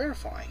you can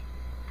verify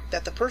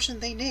that the person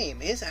they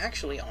name is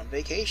actually on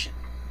vacation.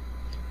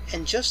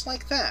 And just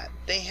like that,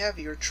 they have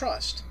your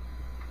trust,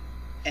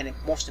 and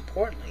most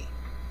importantly,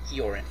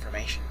 your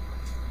information.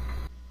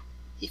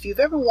 If you've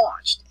ever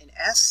watched an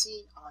as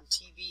seen on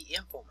TV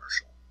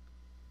infomercial,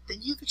 then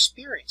you've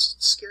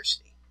experienced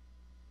scarcity.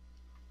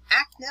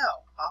 Act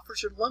now,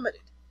 offers are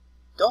limited.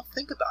 Don't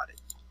think about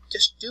it,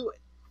 just do it.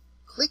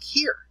 Click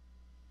here.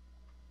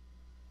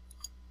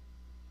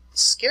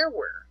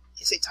 Scareware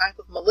is a type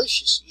of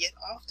malicious yet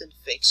often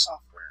fake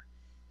software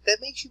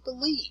that makes you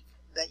believe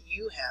that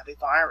you have a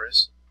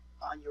virus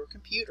on your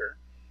computer,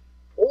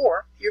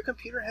 or your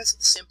computer has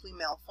simply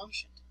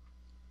malfunctioned.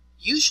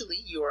 Usually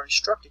you are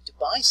instructed to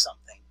buy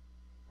something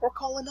or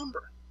call a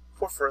number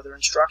for further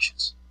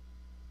instructions.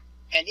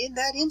 And in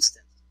that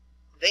instant,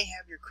 they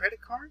have your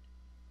credit card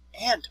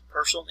and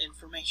personal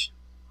information.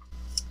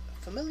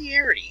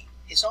 Familiarity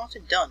is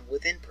often done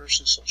with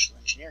in-person social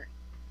engineering.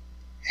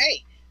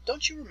 Hey,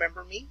 don't you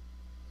remember me?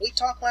 We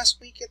talked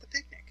last week at the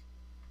picnic.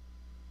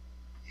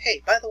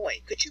 Hey, by the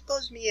way, could you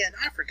buzz me in?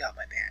 I forgot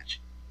my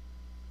badge.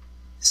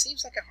 It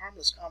seems like a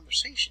harmless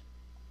conversation,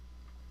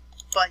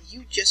 but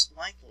you just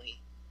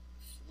likely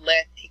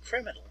let a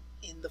criminal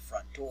in the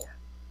front door.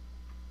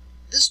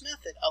 This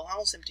method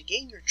allows them to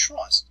gain your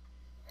trust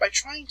by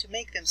trying to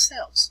make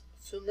themselves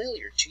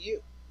familiar to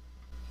you.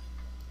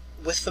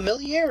 With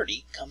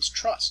familiarity comes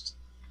trust.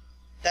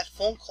 That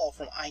phone call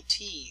from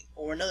IT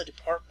or another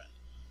department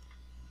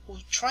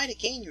will try to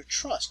gain your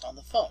trust on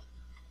the phone.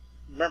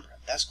 Remember,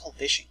 that's called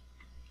phishing.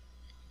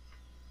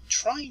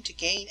 Trying to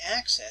gain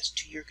access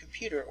to your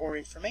computer or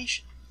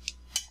information.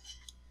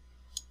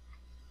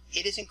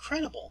 It is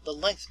incredible the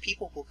length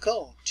people will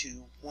go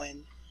to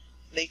when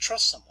they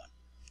trust someone.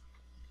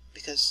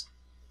 Because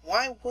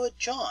why would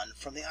John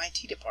from the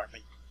IT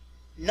department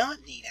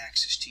not need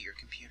access to your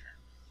computer?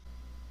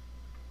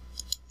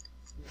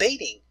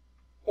 Baiting,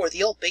 or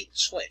the old bait and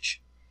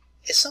switch,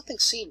 is something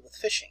seen with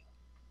phishing.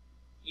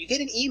 You get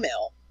an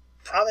email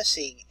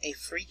promising a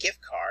free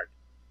gift card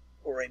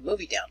or a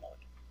movie download.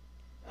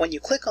 When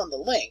you click on the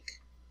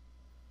link,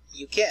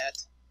 you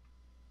get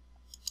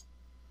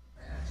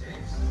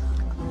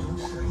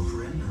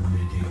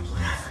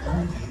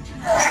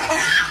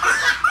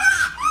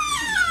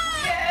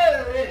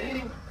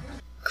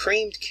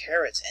creamed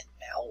carrots and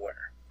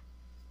malware.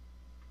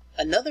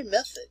 Another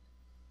method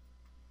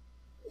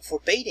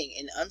for baiting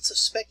an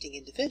unsuspecting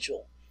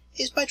individual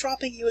is by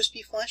dropping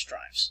USB flash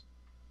drives,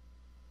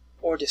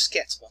 or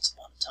diskettes once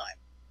upon a time,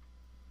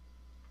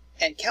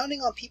 and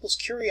counting on people's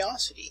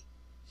curiosity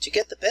to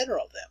get the better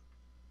of them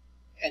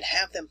and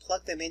have them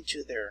plug them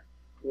into their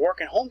work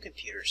and home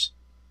computers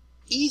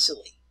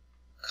easily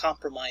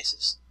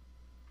compromises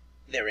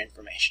their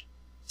information.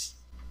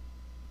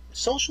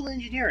 Social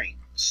engineering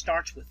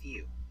starts with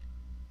you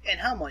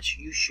and how much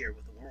you share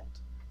with the world.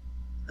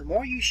 The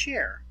more you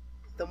share,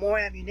 the more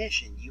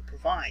ammunition you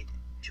provide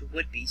to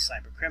would-be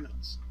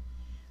cybercriminals.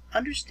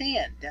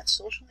 Understand that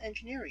social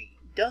engineering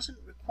doesn't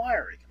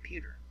require a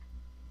computer.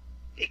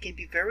 It can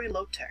be very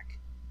low-tech,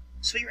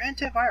 so your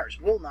antivirus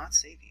will not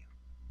save you.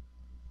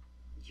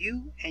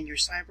 You and your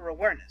cyber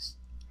awareness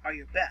are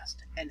your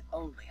best and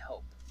only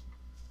hope.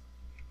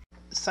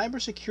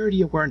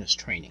 Cybersecurity Awareness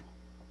Training.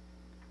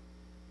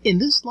 In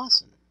this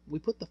lesson, we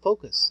put the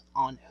focus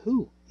on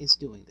who is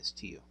doing this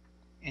to you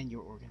and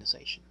your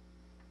organization.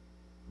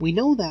 We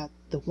know that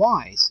the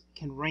whys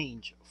can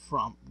range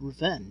from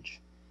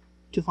revenge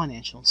to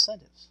financial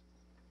incentives.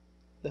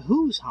 The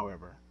whos,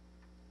 however,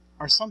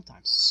 are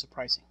sometimes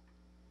surprising.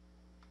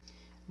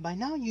 By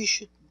now you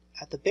should,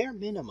 at the bare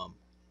minimum,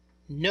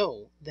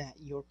 know that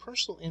your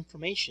personal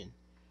information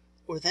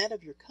or that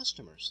of your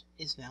customers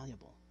is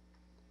valuable.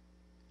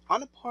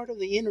 On a part of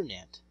the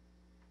internet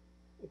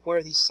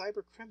where these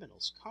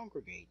cybercriminals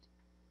congregate,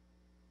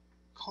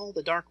 called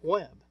the dark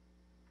web,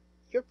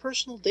 your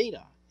personal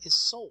data is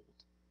sold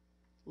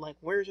like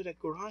wares at a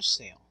garage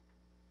sale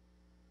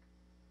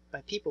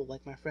by people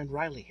like my friend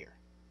Riley here.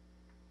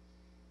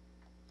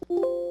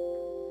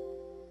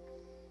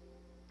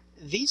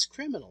 These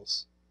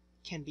criminals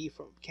can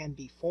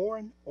be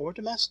foreign or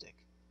domestic,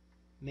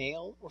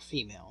 male or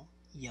female,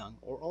 young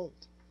or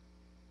old.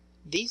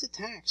 These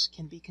attacks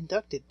can be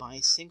conducted by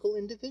a single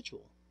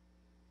individual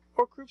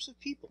or groups of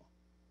people.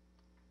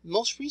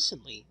 Most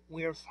recently,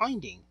 we are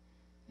finding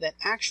that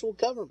actual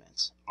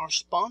governments are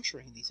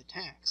sponsoring these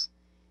attacks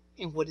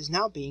in what is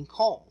now being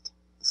called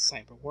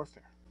cyber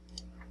warfare.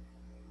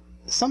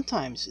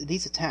 Sometimes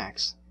these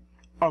attacks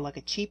are like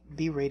a cheap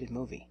B-rated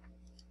movie.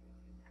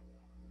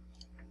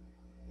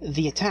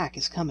 The attack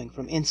is coming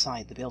from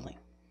inside the building.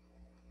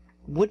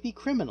 Would-be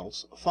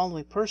criminals follow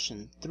a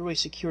person through a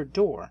secured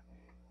door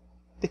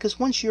because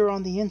once you're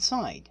on the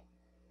inside,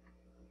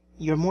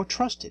 you're more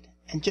trusted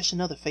and just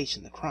another face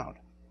in the crowd.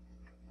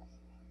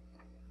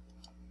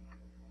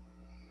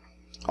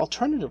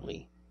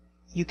 Alternatively,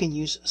 you can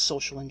use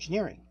social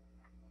engineering,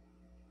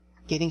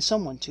 getting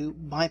someone to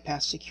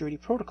bypass security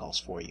protocols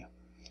for you.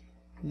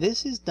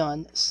 This is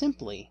done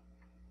simply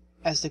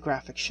as the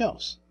graphic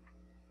shows.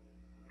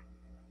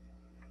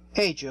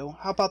 Hey Joe,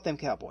 how about them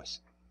Cowboys?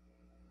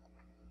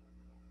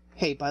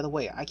 Hey, by the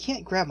way, I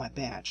can't grab my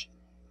badge.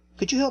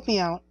 Could you help me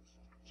out,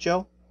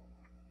 Joe?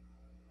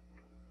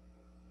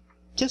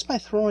 Just by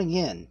throwing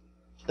in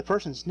the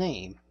person's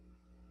name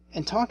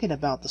and talking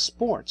about the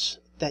sports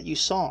that you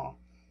saw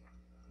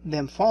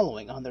them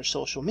following on their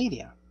social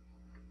media.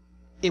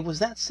 It was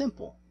that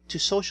simple to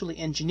socially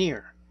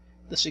engineer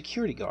the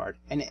security guard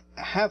and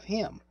have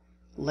him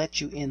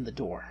let you in the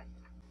door.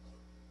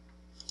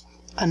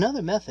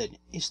 Another method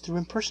is through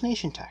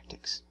impersonation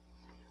tactics.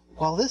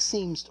 While this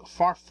seems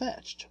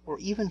far-fetched or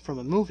even from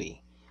a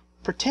movie,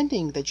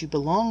 pretending that you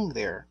belong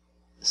there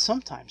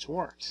sometimes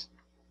works.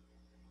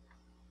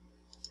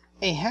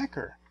 A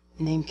hacker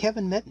named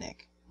Kevin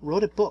Metnick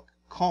wrote a book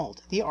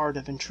called The Art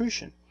of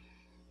Intrusion,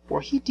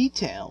 where he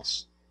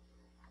details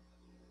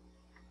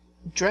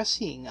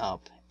dressing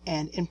up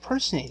and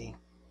impersonating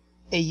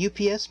a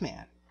UPS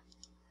man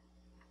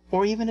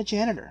or even a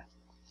janitor,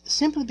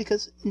 simply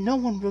because no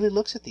one really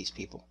looks at these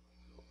people.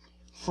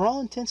 For all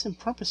intents and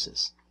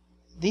purposes,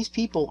 these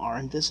people are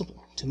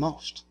invisible to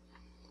most.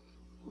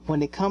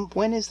 When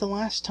is the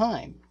last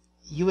time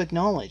you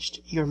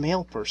acknowledged your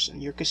mail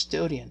person, your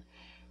custodian,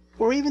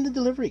 or even the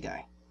delivery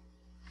guy.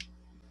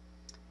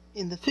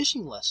 In the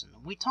phishing lesson,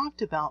 we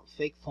talked about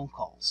fake phone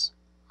calls,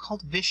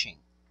 called vishing.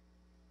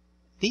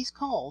 These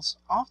calls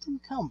often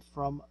come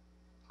from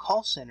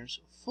call centers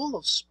full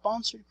of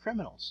sponsored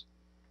criminals,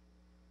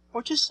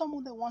 or just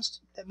someone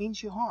that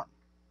means you harm.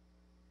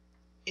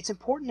 It's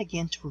important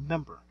again to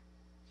remember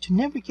to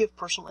never give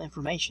personal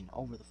information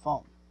over the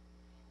phone,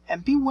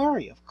 and be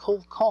wary of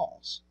cold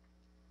calls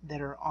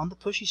that are on the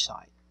pushy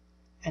side,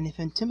 and if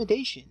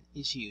intimidation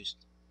is used,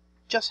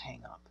 just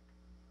hang up.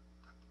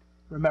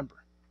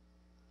 Remember,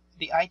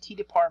 the IT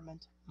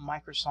department,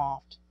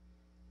 Microsoft,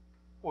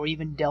 or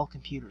even Dell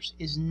Computers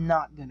is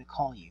not going to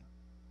call you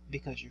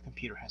because your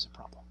computer has a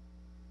problem.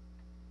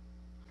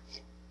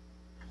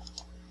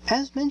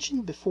 As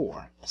mentioned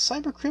before,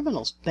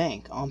 cybercriminals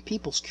bank on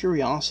people's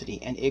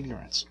curiosity and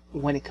ignorance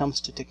when it comes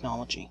to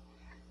technology.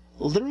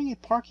 Littering a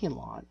parking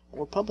lot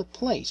or public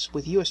place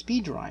with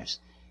USB drives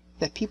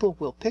that people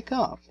will pick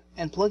up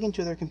and plug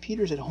into their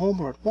computers at home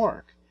or at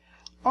work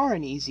are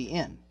an easy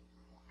in.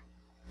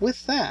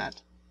 With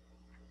that,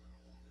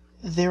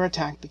 their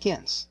attack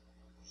begins,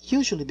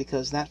 usually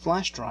because that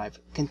flash drive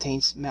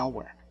contains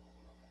malware,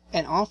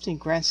 and often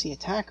grants the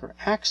attacker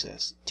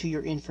access to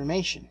your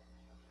information,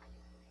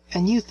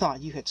 and you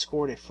thought you had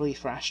scored a free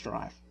flash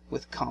drive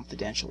with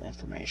confidential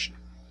information.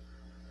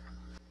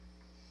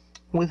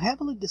 We've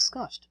heavily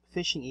discussed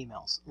phishing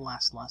emails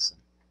last lesson,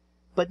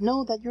 but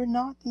know that you're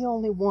not the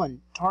only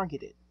one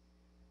targeted.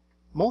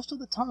 Most of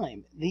the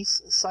time,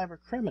 these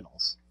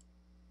cybercriminals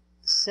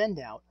send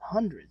out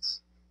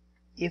hundreds,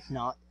 if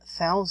not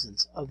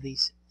thousands, of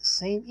these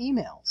same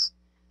emails,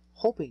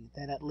 hoping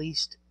that at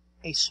least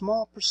a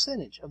small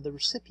percentage of the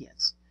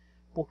recipients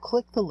will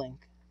click the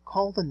link,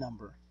 call the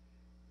number,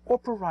 or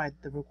provide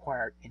the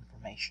required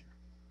information.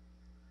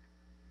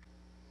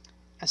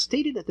 As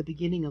stated at the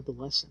beginning of the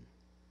lesson,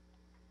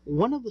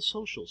 one of the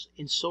socials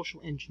in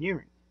social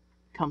engineering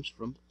comes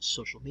from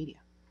social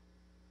media.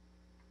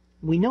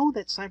 We know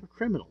that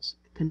cybercriminals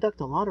conduct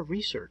a lot of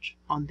research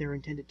on their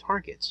intended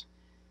targets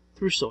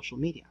through social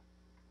media.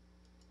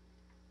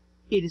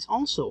 It is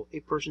also a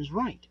person's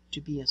right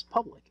to be as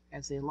public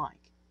as they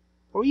like,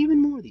 or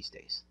even more these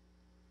days.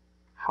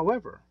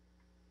 However,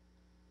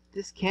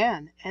 this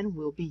can and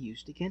will be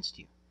used against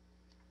you.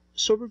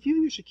 So review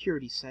your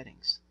security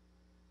settings.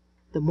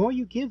 The more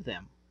you give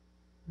them,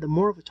 the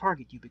more of a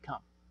target you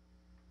become.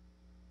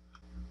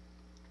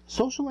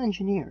 Social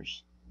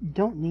engineers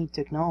don't need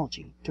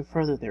technology to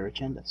further their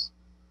agendas.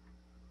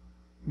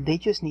 They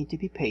just need to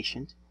be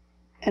patient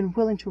and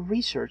willing to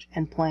research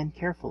and plan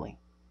carefully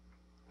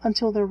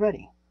until they're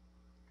ready.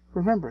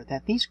 Remember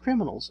that these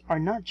criminals are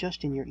not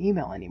just in your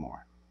email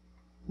anymore.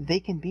 They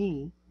can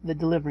be the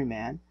delivery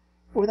man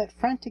or that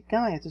frantic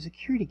guy at the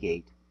security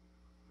gate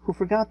who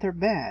forgot their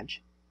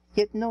badge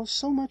yet knows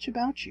so much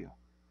about you.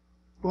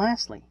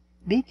 Lastly,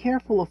 be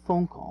careful of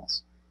phone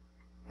calls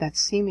that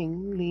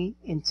seemingly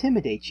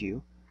intimidate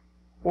you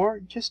or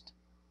just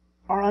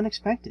are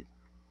unexpected.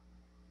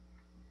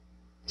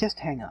 Just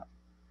hang up.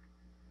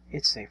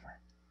 It's safer.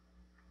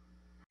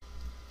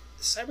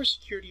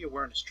 Cybersecurity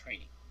Awareness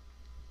Training.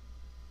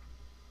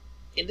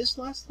 In this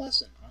last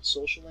lesson on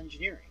social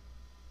engineering,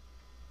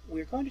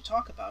 we're going to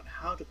talk about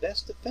how to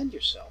best defend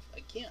yourself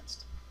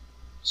against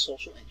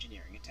social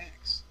engineering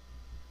attacks,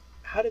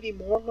 how to be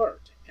more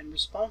alert and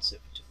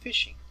responsive to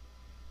phishing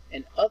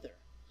and other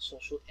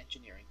social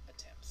engineering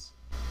attempts.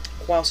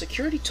 While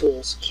security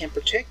tools can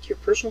protect your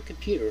personal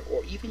computer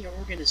or even your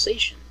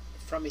organization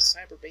from a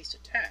cyber-based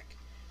attack,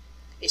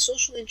 a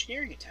social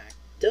engineering attack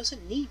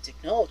doesn't need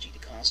technology to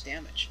cause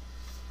damage.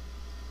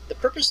 The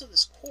purpose of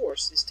this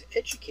course is to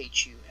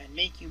educate you and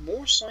make you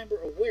more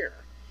cyber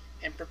aware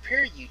and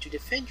prepare you to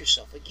defend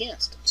yourself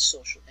against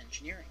social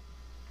engineering.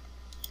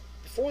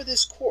 Before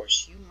this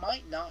course, you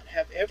might not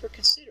have ever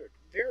considered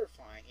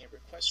verifying a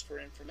request for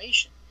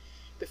information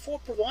before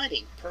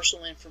providing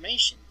personal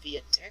information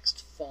via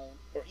text, phone,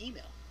 or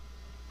email.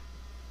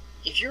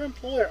 If your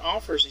employer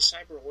offers a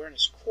cyber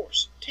awareness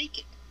course, take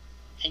it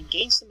and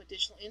gain some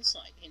additional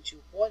insight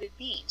into what it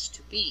means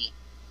to be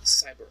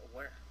cyber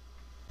aware.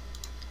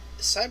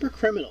 Cyber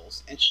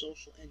criminals and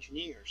social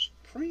engineers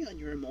prey on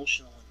your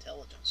emotional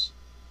intelligence.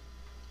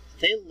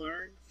 They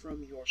learn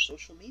from your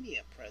social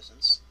media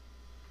presence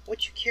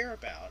what you care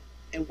about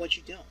and what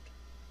you don't.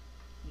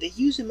 They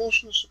use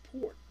emotional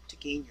support to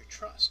gain your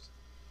trust.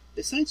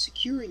 Besides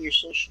securing your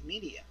social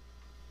media,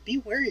 be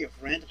wary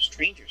of random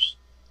strangers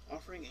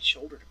offering a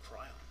shoulder to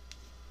cry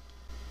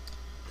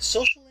on.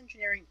 Social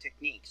engineering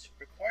techniques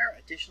require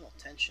additional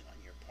attention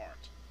on your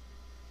part.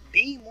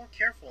 Being more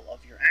careful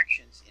of your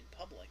actions in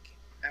public,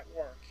 at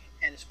work,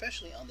 and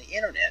especially on the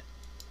internet.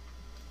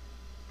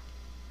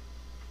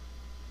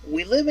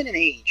 We live in an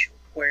age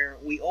where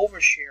we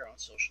overshare on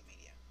social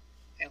media,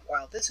 and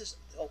while this is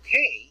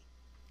okay,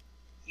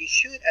 you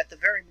should at the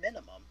very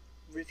minimum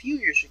review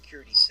your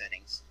security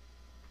settings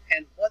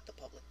and what the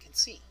public can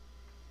see.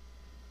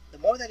 The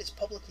more that is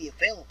publicly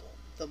available,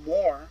 the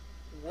more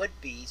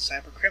would-be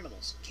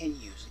cybercriminals can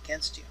use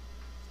against you.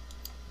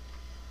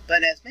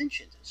 But as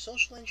mentioned,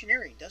 social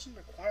engineering doesn't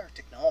require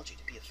technology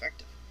to be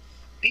effective.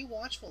 Be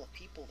watchful of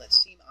people that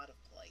seem out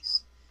of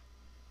place,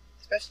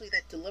 especially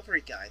that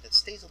delivery guy that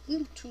stays a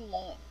little too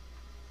long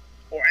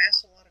or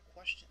asks a lot of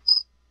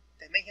questions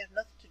that may have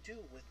nothing to do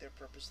with their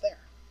purpose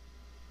there.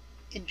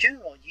 In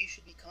general, you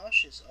should be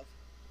cautious of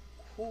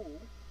who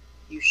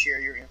you share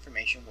your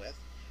information with,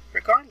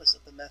 regardless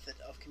of the method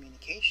of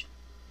communication.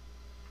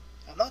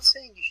 I'm not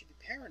saying you should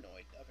be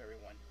paranoid of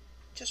everyone,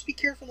 just be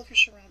careful of your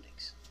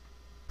surroundings.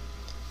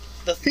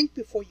 The think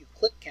before you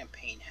click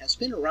campaign has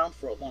been around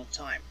for a long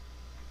time.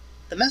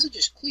 The message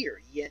is clear,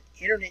 yet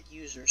internet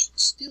users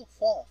still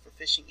fall for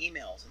phishing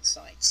emails and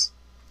sites.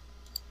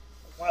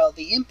 While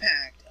the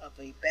impact of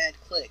a bad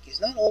click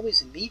is not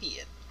always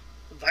immediate,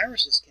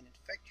 viruses can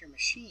infect your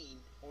machine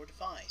or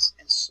device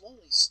and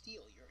slowly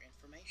steal your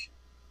information.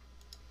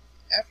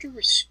 After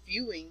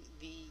reviewing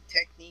the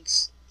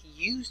techniques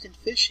used in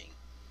phishing,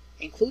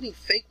 including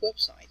fake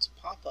websites,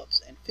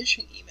 pop-ups, and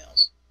phishing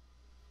emails,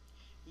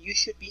 you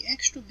should be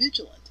extra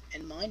vigilant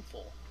and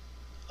mindful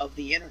of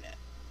the internet.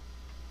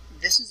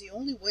 This is the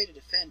only way to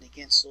defend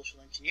against social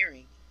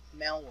engineering,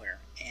 malware,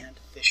 and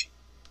phishing.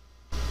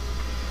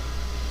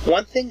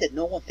 One thing that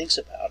no one thinks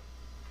about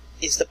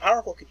is the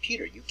powerful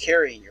computer you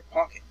carry in your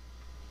pocket.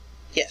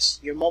 Yes,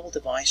 your mobile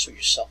device or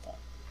your cell phone.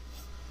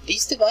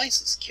 These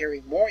devices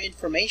carry more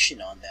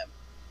information on them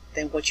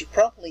than what you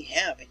probably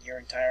have in your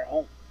entire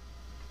home.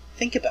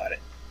 Think about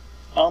it.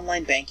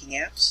 Online banking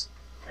apps,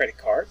 credit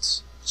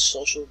cards,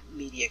 social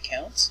media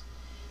accounts,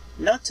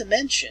 not to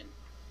mention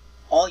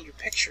all your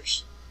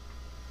pictures.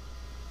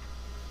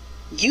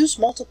 Use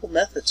multiple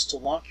methods to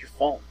lock your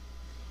phone,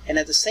 and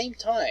at the same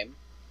time,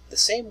 the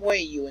same way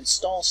you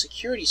install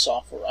security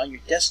software on your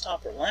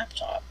desktop or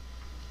laptop,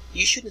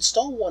 you should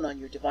install one on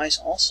your device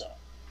also.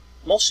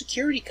 Most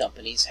security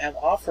companies have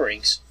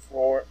offerings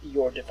for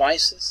your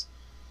devices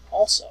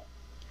also.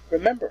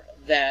 Remember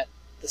that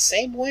the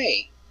same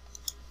way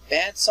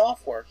bad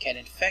software can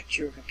infect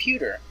your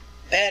computer,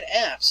 bad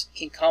apps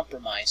can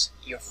compromise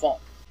your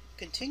phone.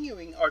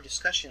 Continuing our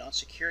discussion on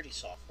security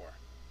software,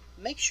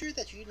 make sure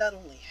that you not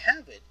only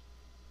have it,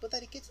 but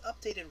that it gets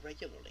updated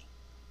regularly.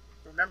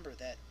 Remember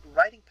that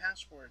writing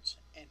passwords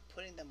and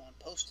putting them on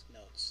post-it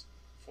notes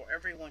for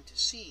everyone to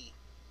see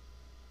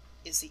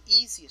is the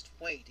easiest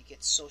way to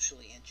get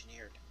socially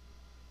engineered.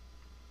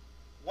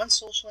 Once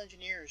social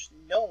engineers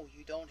know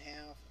you don't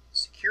have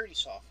security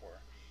software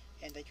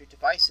and that your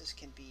devices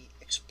can be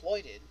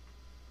exploited,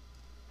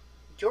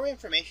 your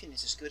information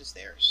is as good as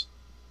theirs.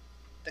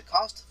 The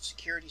cost of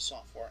security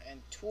software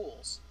and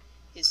tools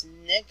is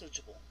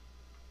negligible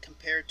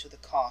compared to the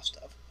cost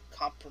of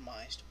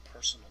compromised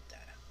personal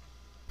data.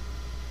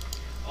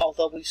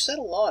 Although we've said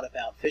a lot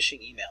about phishing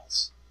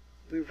emails,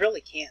 we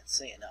really can't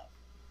say enough.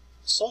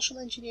 Social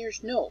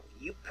engineers know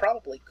you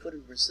probably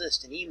couldn't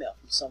resist an email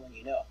from someone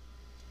you know,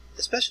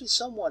 especially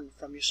someone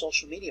from your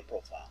social media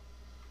profile.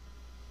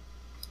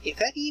 If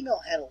that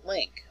email had a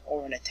link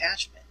or an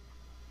attachment,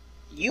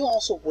 you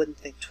also wouldn't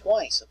think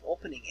twice of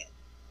opening it.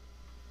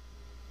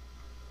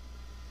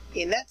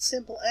 In that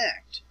simple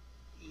act,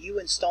 you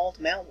installed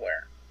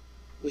malware,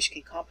 which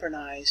can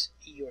compromise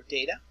your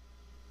data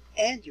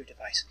and your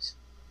devices.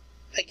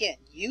 Again,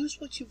 use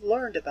what you've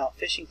learned about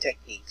phishing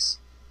techniques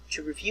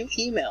to review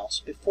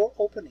emails before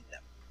opening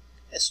them,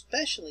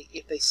 especially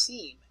if they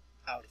seem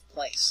out of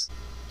place.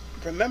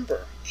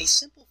 Remember, a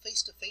simple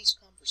face-to-face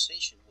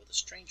conversation with a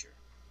stranger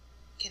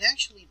can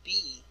actually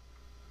be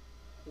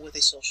with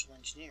a social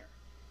engineer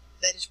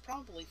that is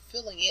probably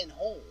filling in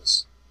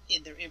holes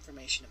in their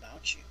information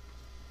about you.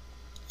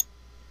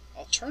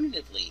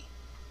 Alternatively,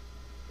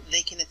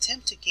 they can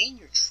attempt to gain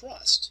your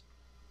trust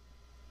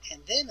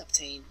and then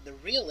obtain the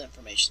real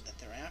information that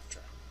they're after.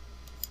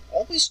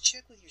 Always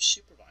check with your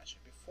supervisor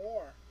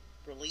before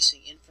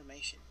releasing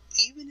information,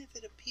 even if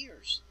it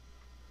appears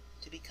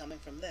to be coming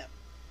from them.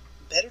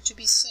 Better to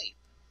be safe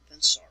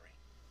than sorry.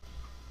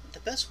 The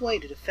best way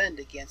to defend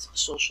against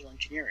social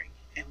engineering,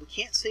 and we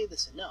can't say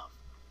this enough,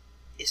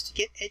 is to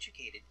get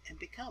educated and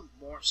become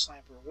more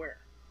cyber aware.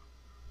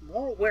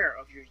 More aware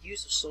of your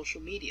use of social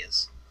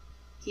medias,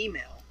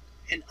 email,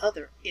 and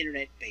other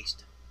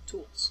internet-based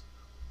tools.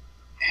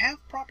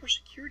 Have proper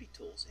security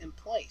tools in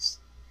place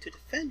to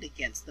defend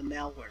against the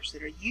malwares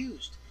that are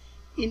used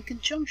in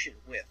conjunction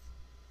with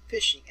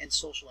phishing and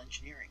social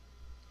engineering.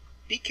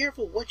 Be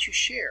careful what you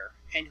share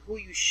and who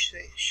you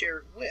share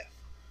it with,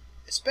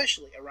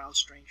 especially around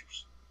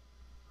strangers.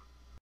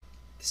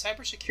 The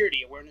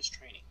Cybersecurity Awareness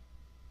Training.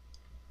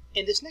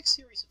 In this next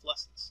series of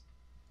lessons,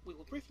 we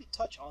will briefly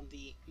touch on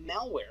the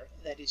malware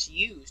that is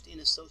used in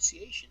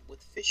association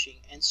with phishing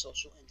and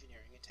social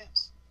engineering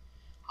attempts,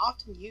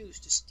 often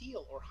used to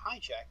steal or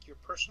hijack your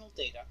personal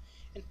data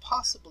and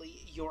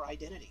possibly your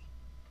identity.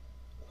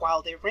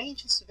 While they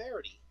range in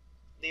severity,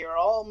 they are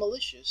all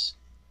malicious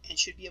and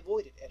should be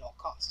avoided at all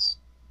costs.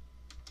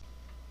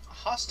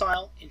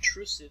 Hostile,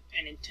 intrusive,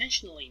 and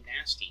intentionally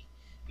nasty,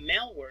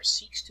 malware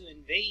seeks to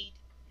invade,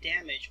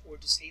 damage, or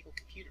disable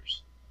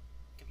computers,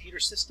 computer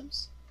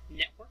systems,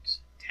 networks,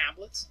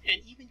 tablets,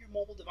 and even your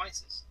mobile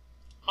devices.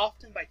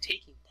 often by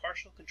taking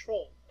partial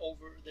control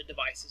over the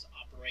device's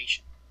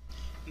operation.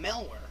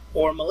 Malware,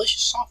 or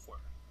malicious software,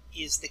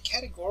 is the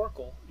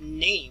categorical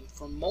name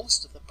for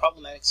most of the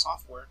problematic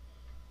software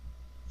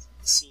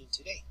seen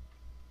today.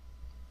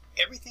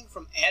 Everything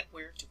from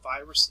adware to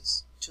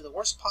viruses to the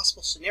worst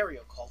possible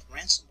scenario called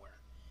ransomware.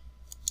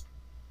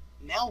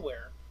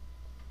 Malware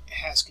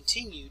has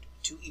continued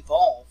to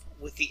evolve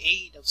with the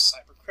aid of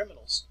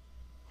cybercriminals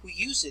who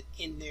use it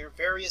in their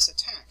various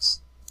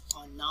attacks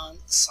on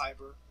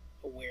non-cyber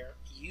aware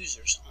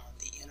users on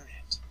the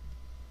internet.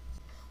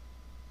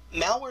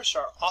 Malwares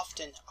are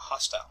often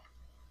hostile.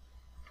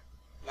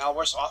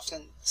 Malwares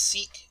often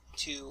seek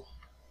to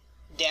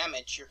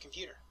damage your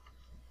computer.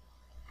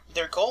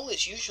 Their goal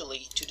is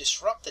usually to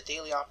disrupt the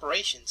daily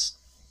operations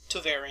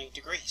to varying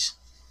degrees.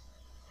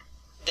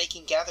 They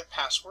can gather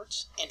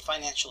passwords and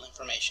financial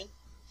information,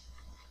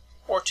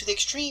 or to the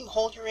extreme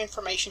hold your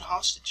information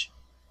hostage.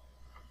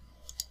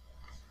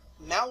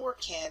 Malware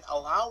can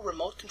allow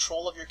remote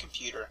control of your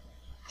computer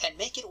and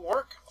make it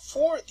work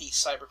for these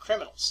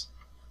cybercriminals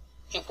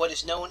in what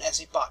is known as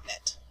a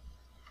botnet.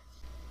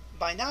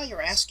 By now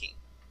you're asking,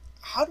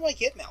 how do I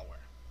get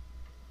malware?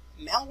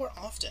 Malware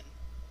often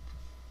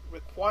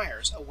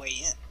requires a way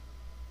in,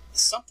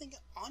 something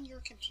on your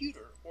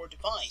computer or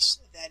device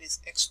that is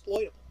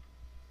exploitable,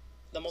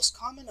 the most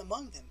common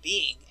among them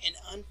being an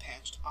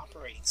unpatched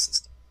operating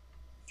system,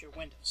 your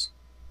Windows,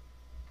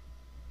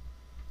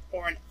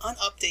 or an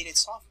unupdated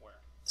software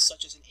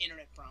such as an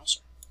internet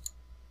browser.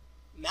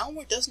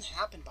 Malware doesn't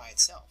happen by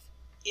itself.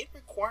 It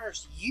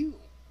requires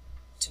you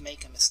to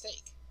make a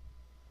mistake,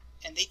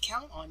 and they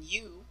count on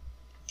you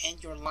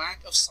and your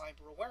lack of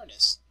cyber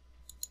awareness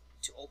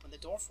to open the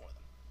door for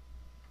them.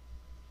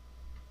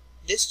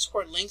 This is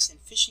where links in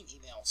phishing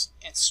emails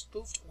and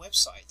spoofed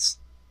websites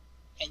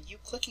and you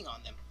clicking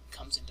on them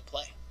comes into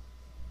play.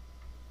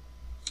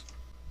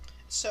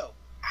 So,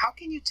 how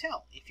can you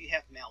tell if you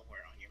have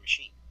malware on your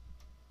machine?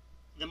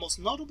 The most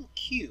notable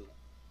cue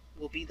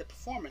will be the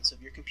performance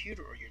of your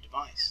computer or your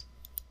device.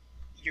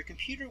 Your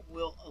computer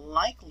will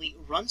likely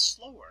run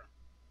slower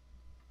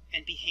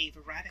and behave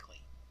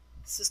erratically.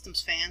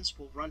 Systems fans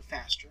will run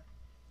faster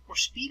or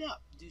speed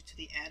up due to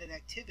the added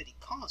activity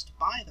caused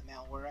by the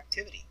malware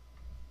activity.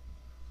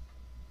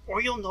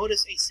 Or you'll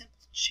notice a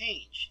simple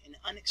change, an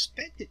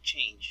unexpected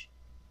change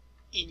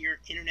in your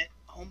internet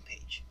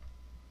homepage.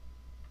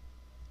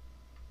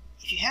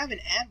 If you have an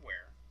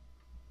adware,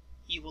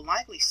 you will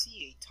likely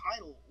see a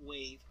tidal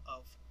wave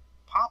of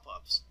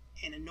pop-ups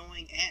and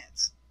annoying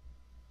ads.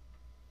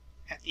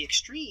 At the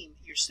extreme,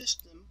 your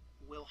system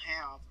will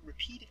have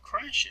repeated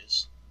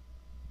crashes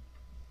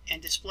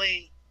and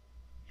display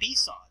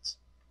BSODs,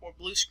 or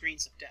blue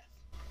screens of death.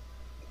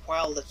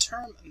 While the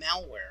term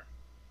malware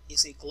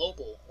is a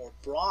global or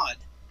broad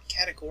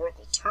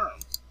categorical term,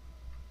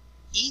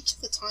 each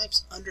of the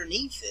types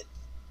underneath it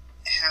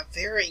have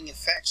varying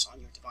effects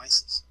on your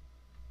devices.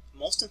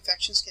 Most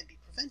infections can be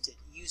prevented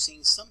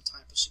using some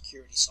type of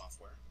security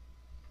software,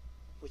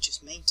 which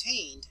is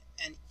maintained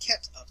and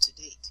kept up to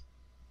date.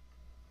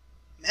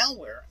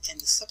 Malware and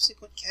the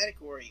subsequent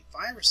category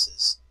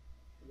viruses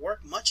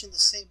work much in the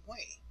same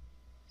way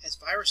as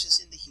viruses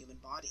in the human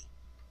body.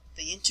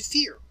 They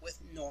interfere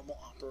with normal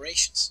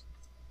operations.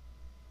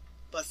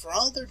 But for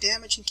all their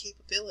damaging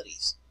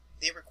capabilities,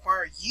 they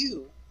require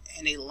you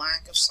and a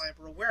lack of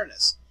cyber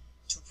awareness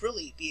to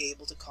really be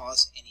able to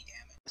cause any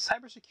damage.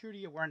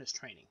 Cybersecurity Awareness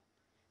Training,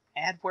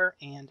 Adware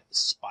and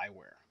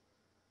Spyware.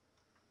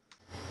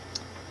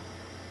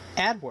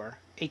 Adware,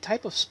 a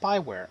type of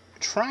spyware,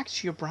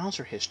 tracks your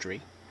browser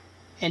history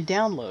and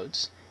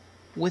downloads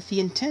with the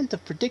intent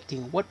of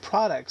predicting what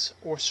products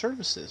or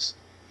services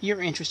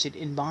you're interested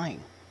in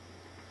buying.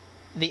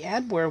 The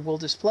adware will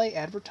display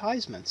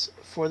advertisements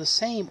for the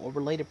same or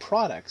related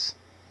products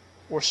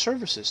or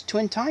services to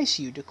entice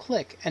you to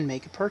click and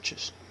make a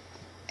purchase.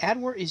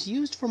 Adware is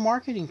used for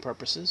marketing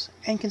purposes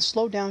and can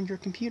slow down your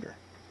computer.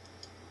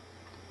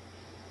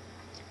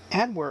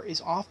 Adware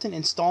is often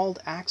installed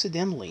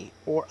accidentally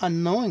or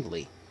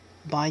unknowingly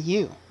by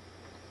you.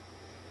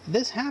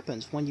 This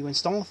happens when you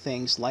install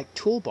things like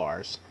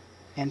toolbars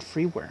and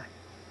freeware.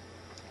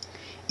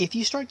 If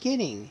you start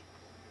getting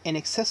an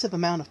excessive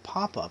amount of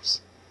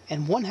pop-ups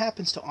and one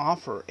happens to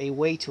offer a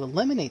way to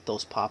eliminate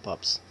those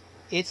pop-ups,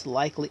 it's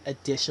likely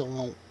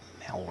additional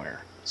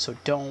malware, so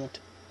don't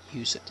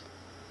use it.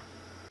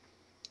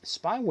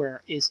 Spyware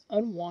is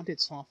unwanted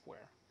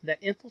software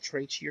that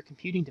infiltrates your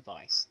computing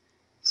device,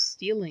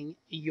 stealing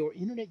your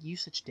internet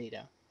usage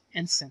data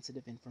and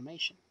sensitive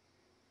information.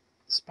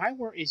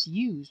 Spyware is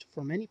used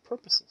for many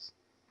purposes.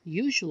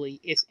 Usually,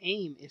 its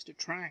aim is to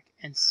track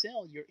and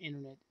sell your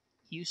internet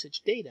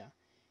usage data,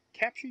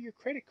 capture your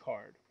credit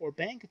card or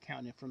bank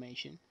account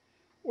information,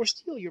 or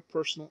steal your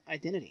personal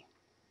identity.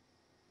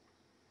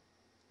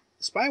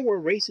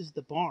 Spyware raises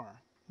the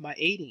bar by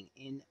aiding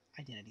in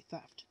identity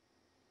theft.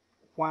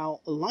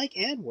 While, like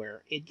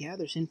adware, it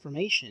gathers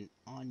information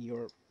on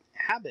your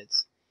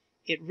habits,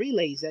 it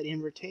relays that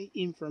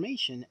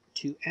information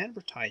to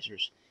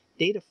advertisers,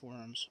 data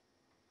forums,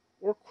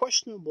 or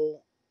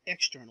questionable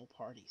external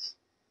parties.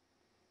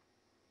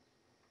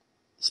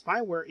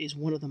 Spyware is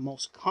one of the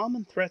most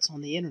common threats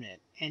on the internet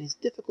and is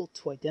difficult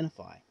to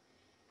identify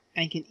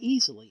and can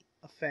easily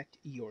affect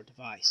your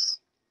device.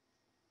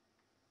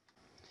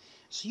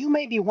 So you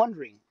may be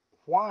wondering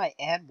why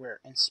adware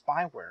and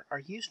spyware are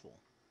useful.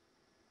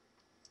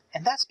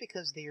 And that's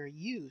because they are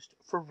used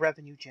for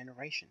revenue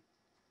generation,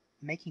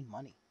 making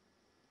money.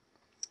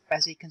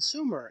 As a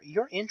consumer,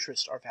 your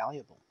interests are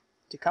valuable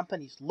to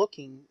companies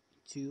looking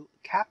to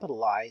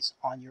capitalize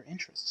on your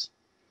interests.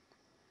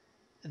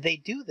 They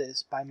do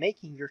this by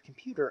making your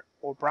computer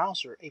or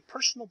browser a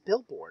personal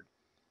billboard,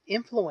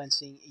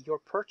 influencing your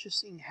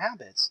purchasing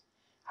habits.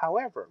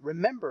 However,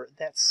 remember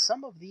that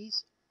some of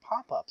these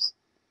pop-ups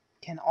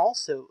can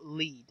also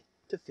lead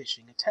to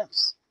phishing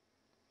attempts.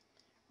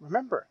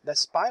 Remember that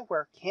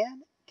spyware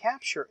can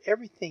capture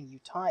everything you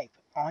type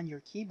on your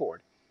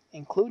keyboard,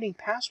 including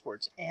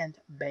passwords and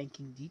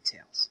banking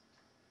details.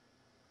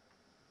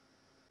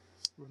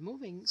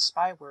 Removing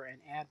spyware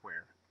and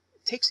adware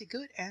takes a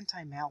good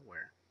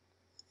anti-malware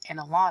and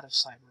a lot of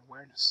cyber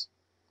awareness.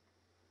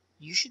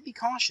 You should be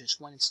cautious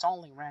when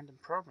installing random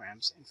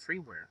programs and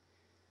freeware,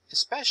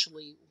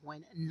 especially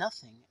when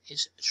nothing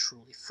is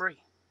truly free.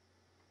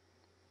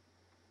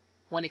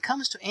 When it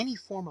comes to any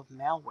form of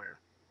malware,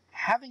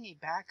 having a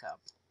backup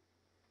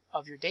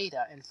of your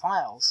data and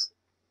files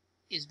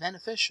is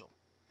beneficial,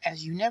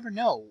 as you never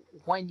know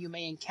when you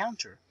may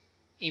encounter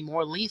a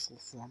more lethal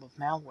form of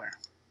malware.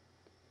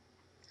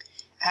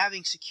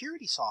 Having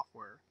security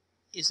software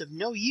is of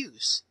no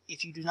use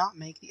if you do not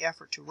make the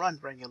effort to run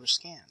regular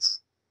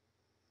scans.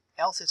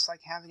 Else it's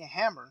like having a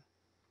hammer,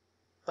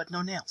 but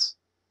no nails.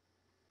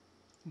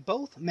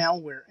 Both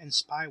malware and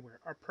spyware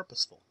are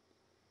purposeful.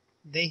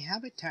 They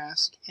have a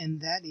task,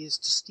 and that is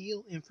to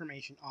steal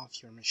information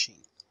off your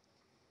machine.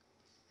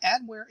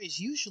 Adware is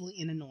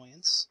usually an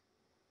annoyance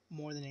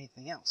more than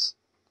anything else.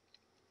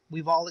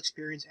 We've all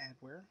experienced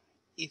adware.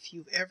 If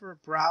you've ever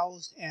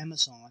browsed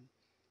Amazon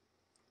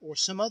or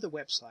some other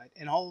website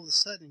and all of a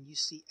sudden you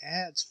see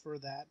ads for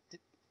that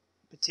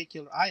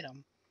particular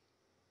item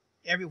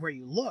everywhere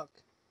you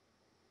look,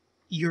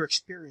 you're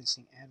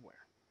experiencing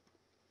adware.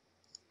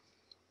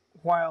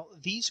 While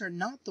these are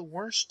not the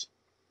worst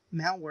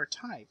malware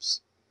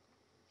types,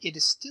 it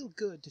is still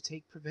good to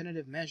take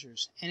preventative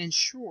measures and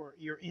ensure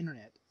your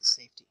internet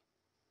safety.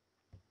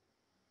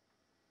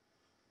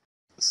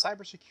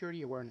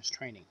 Cybersecurity Awareness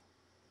Training.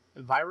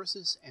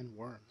 Viruses and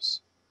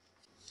worms.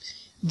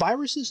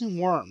 Viruses and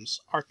worms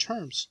are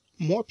terms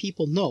more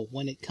people know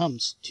when it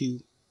comes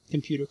to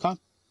computer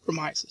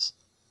compromises,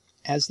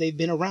 as they've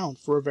been around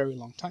for a very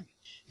long time.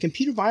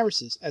 Computer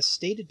viruses, as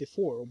stated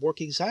before, work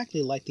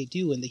exactly like they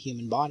do in the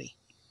human body.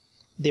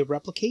 They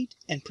replicate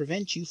and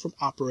prevent you from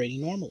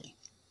operating normally.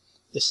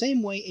 The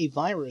same way a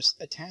virus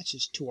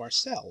attaches to our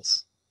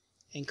cells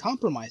and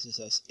compromises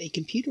us, a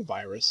computer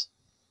virus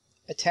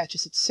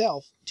attaches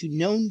itself to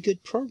known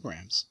good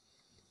programs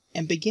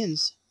and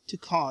begins to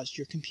cause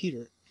your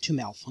computer to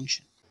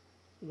malfunction.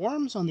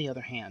 Worms, on the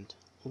other hand,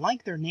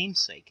 like their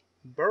namesake,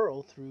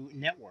 burrow through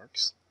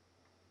networks,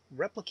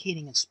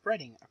 replicating and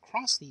spreading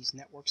across these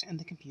networks and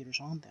the computers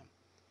on them.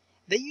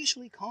 They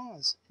usually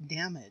cause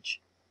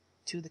damage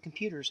to the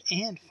computers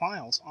and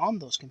files on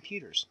those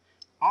computers,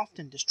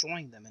 often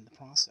destroying them in the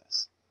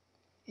process.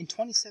 In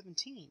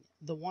 2017,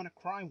 the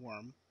WannaCry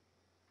worm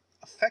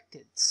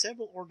affected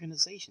several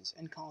organizations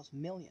and caused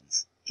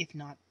millions, if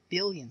not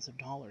billions of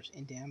dollars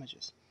in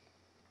damages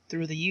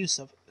through the use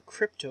of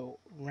crypto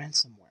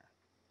ransomware.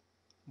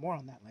 More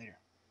on that later.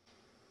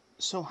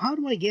 So how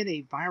do I get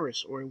a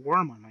virus or a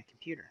worm on my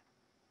computer?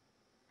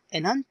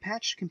 An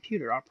unpatched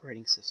computer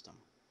operating system,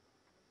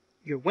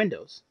 your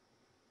Windows,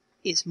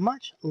 is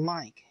much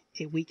like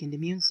a weakened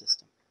immune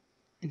system.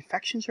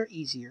 Infections are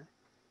easier,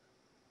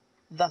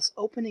 thus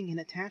opening an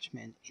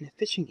attachment in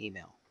a phishing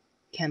email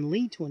can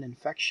lead to an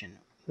infection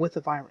with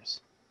a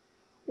virus,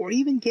 or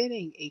even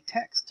getting a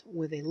text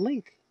with a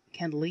link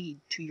can lead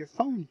to your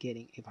phone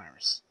getting a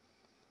virus.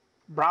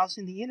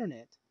 Browsing the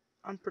internet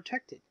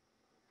unprotected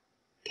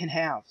can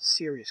have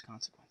serious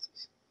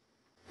consequences.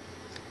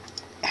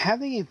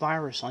 Having a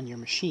virus on your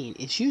machine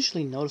is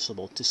usually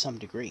noticeable to some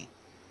degree.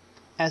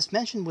 As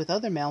mentioned with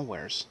other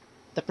malwares,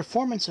 the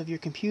performance of your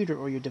computer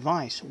or your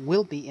device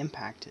will be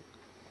impacted.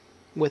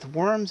 With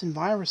worms and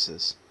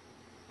viruses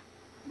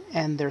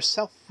and their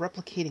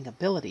self-replicating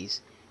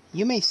abilities,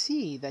 you may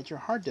see that your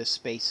hard disk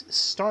space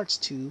starts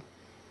to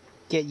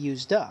get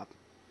used up.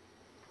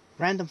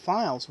 Random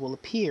files will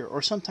appear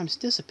or sometimes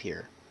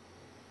disappear.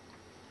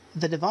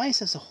 The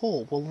device as a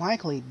whole will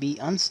likely be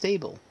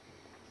unstable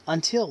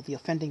until the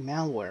offending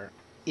malware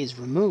is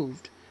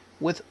removed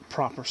with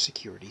proper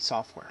security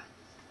software.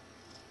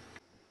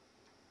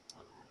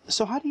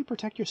 So how do you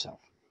protect yourself?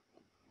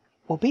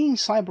 Well, being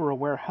cyber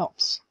aware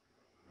helps.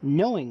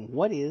 Knowing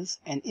what is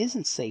and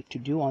isn't safe to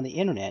do on the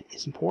internet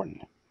is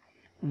important.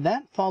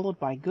 That followed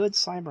by good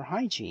cyber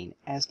hygiene,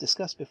 as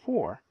discussed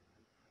before,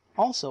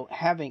 also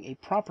having a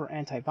proper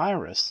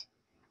antivirus,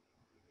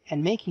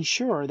 and making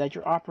sure that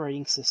your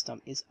operating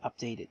system is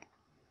updated.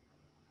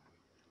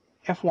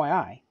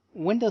 FYI,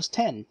 Windows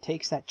 10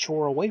 takes that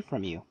chore away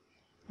from you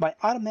by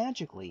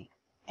automatically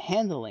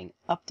handling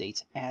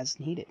updates as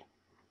needed.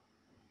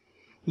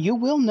 You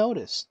will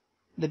notice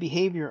the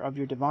behavior of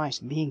your device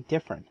being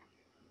different,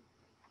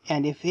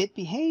 and if it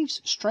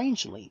behaves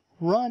strangely,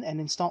 run and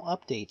install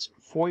updates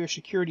for your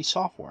security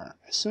software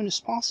as soon as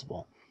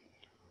possible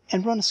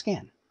and run a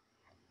scan.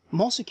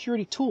 Most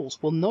security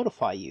tools will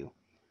notify you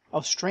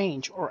of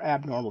strange or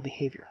abnormal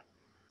behavior.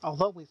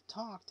 Although we've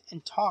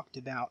talked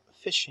about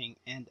phishing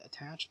and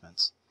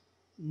attachments,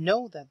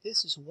 know that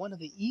this is one of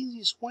the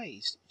easiest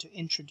ways to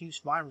introduce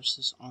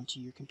viruses onto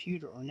your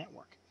computer or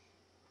network.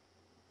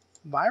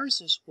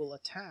 Viruses will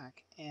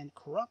attack and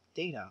corrupt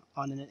data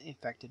on an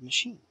infected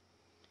machine.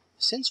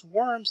 Since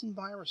worms and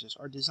viruses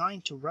are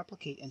designed to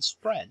replicate and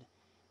spread,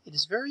 it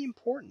is very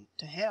important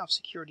to have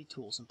security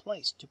tools in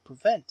place to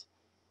prevent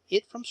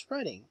it from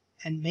spreading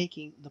and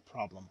making the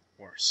problem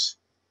worse.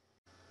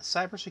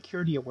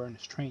 Cybersecurity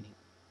Awareness Training.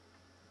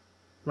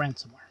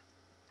 Ransomware.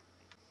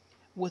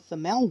 With the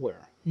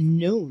malware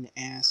known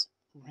as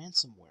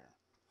ransomware,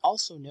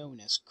 also known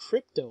as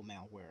crypto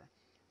malware,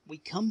 we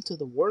come to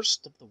the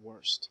worst of the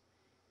worst,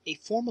 a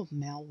form of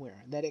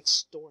malware that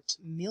extorts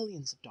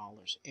millions of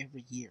dollars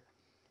every year,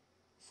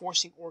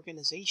 forcing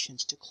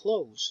organizations to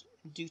close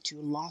due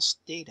to lost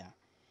data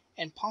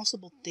and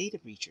possible data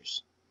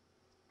breaches,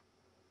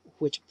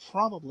 which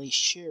probably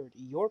shared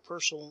your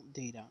personal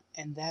data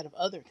and that of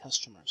other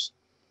customers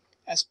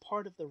as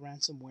part of the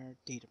ransomware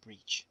data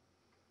breach.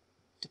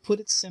 To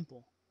put it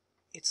simple,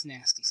 it's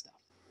nasty stuff.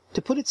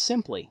 To put it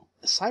simply,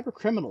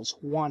 cybercriminals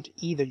want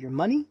either your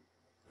money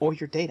or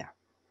your data.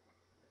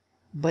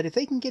 But if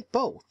they can get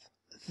both,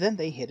 then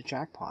they hit a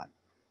jackpot.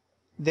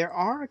 There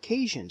are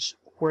occasions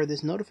where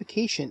this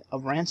notification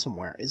of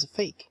ransomware is a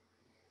fake.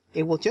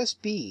 It will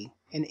just be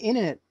an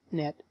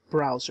internet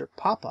browser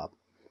pop-up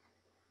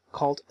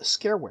called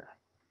scareware,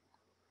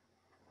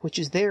 which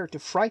is there to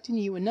frighten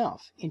you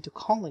enough into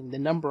calling the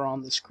number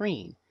on the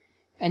screen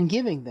and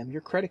giving them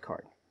your credit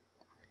card.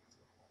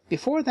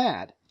 Before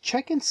that,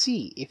 check and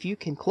see if you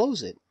can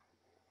close it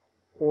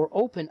or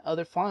open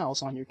other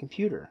files on your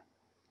computer.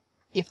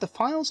 If the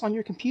files on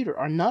your computer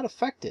are not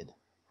affected,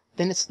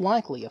 then it's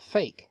likely a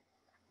fake.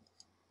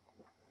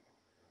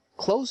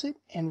 Close it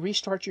and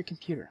restart your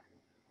computer.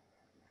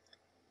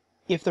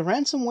 If the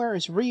ransomware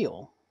is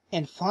real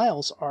and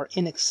files are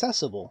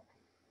inaccessible,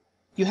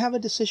 you have a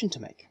decision to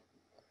make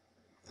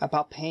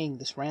about paying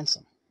this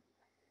ransom.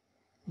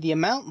 The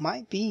amount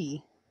might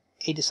be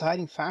a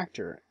deciding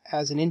factor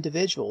as an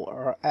individual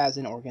or as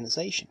an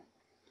organization.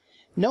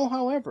 Know,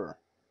 however,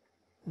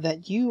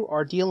 that you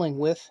are dealing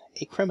with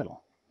a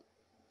criminal,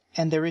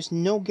 and there is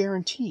no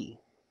guarantee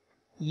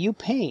you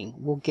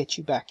paying will get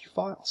you back your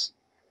files.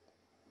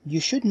 You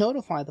should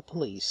notify the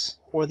police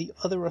or the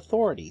other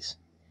authorities,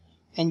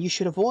 and you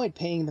should avoid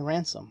paying the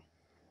ransom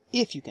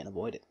if you can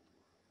avoid it.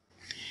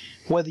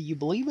 Whether you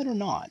believe it or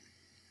not,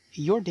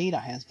 your data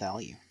has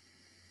value,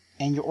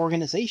 and your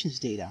organization's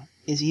data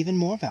is even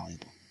more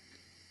valuable.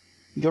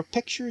 Your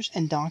pictures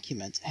and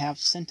documents have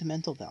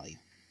sentimental value,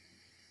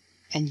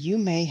 and you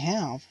may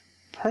have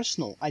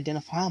personal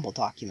identifiable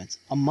documents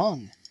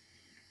among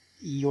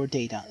your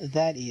data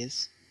that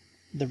is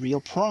the real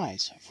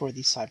prize for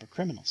these cyber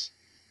criminals.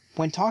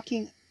 When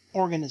talking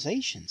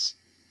organizations,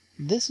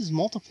 this is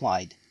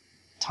multiplied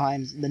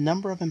times the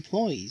number of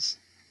employees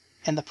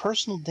and the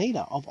personal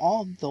data of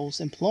all those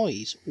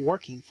employees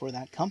working for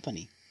that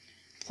company,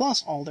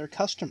 plus all their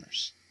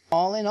customers.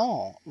 All in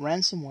all,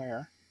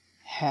 ransomware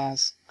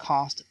has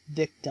cost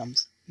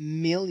victims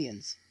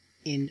millions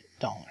in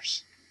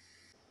dollars.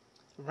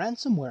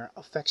 Ransomware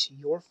affects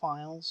your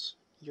files,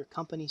 your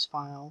company's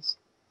files,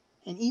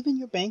 and even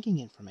your banking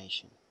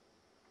information.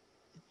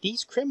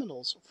 These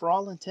criminals, for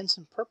all intents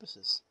and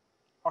purposes,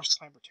 are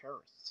cyber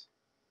terrorists.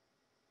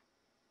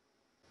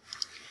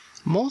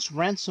 Most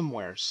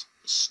ransomwares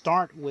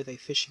start with a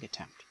phishing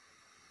attempt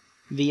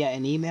via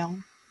an email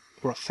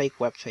or a fake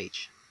web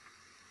page.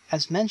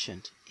 As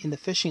mentioned in the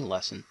phishing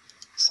lesson,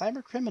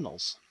 cyber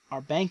criminals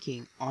are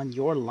banking on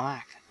your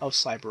lack of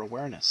cyber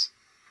awareness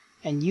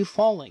and you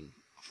falling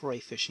for a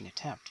phishing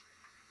attempt.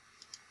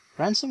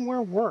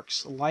 Ransomware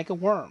works like a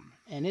worm,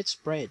 and it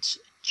spreads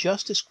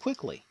just as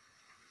quickly,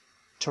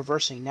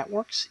 traversing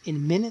networks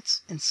in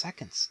minutes and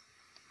seconds,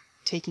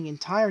 taking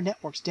entire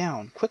networks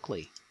down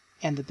quickly,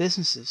 and the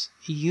businesses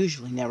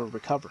usually never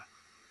recover,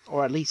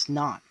 or at least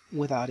not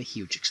without a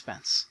huge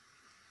expense.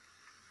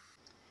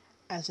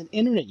 As an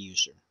internet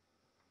user,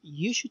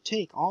 you should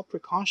take all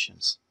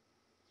precautions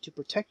to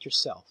protect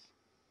yourself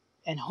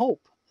and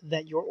hope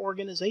that your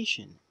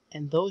organization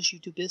and those you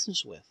do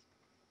business with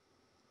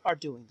are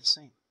doing the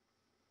same.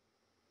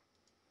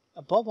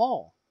 Above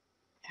all,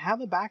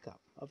 have a backup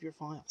of your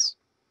files,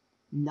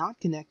 not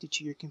connected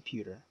to your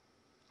computer,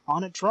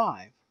 on a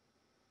drive,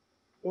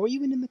 or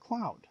even in the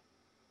cloud.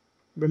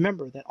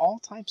 Remember that all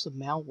types of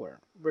malware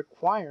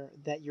require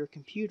that your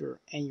computer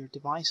and your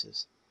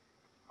devices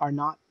are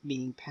not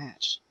being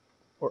patched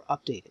or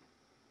updated,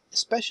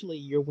 especially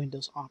your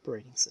Windows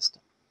operating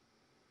system.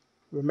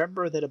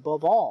 Remember that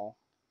above all,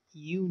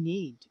 you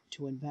need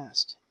to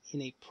invest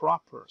in a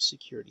proper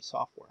security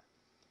software.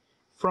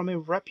 from a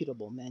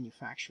reputable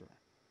manufacturer.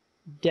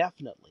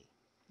 Definitely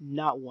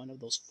not one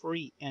of those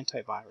free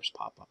antivirus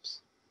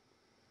pop-ups.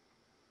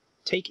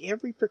 Take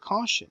every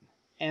precaution,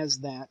 as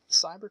that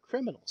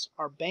cybercriminals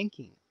are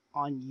banking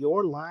on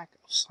your lack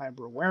of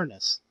cyber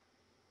awareness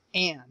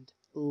and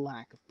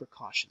lack of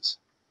precautions.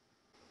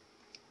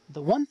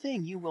 The one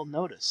thing you will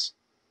notice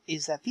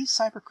is that these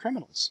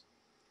cybercriminals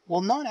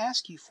will not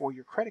ask you for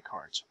your credit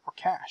cards or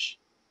cash.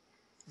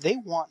 They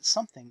want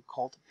something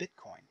called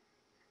Bitcoin.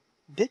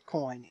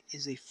 Bitcoin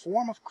is a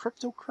form of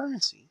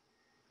cryptocurrency,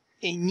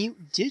 a new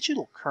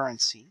digital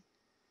currency,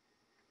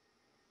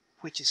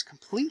 which is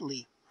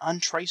completely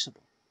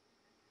untraceable.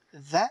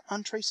 That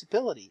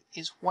untraceability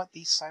is what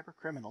these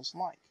cybercriminals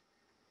like.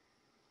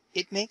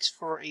 It makes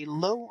for a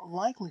low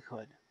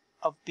likelihood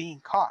of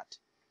being caught,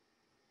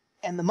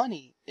 and the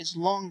money is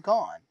long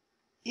gone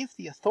if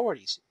the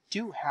authorities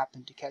do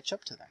happen to catch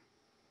up to them.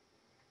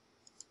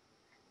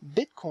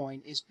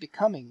 Bitcoin is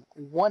becoming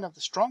one of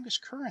the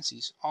strongest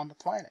currencies on the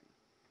planet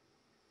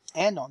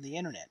and on the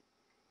internet,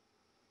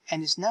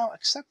 and is now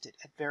accepted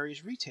at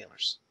various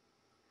retailers.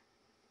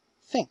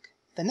 Think,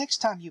 the next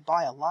time you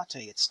buy a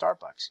latte at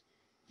Starbucks,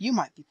 you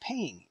might be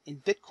paying in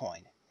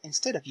Bitcoin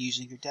instead of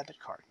using your debit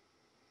card.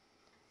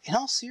 In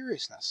all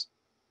seriousness,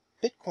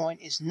 Bitcoin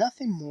is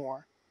nothing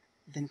more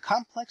than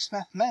complex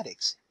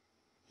mathematics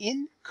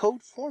in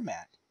code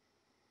format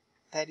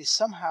that is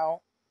somehow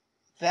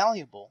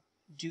valuable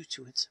due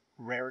to its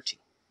rarity.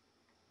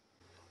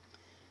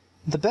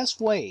 The best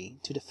way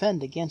to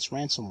defend against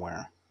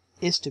ransomware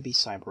is to be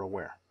cyber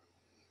aware.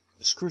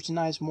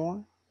 Scrutinize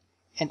more,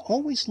 and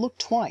always look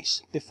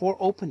twice before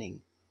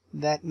opening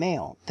that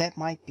mail that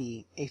might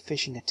be a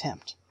phishing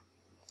attempt.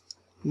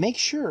 Make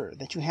sure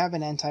that you have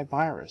an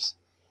antivirus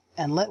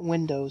and let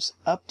Windows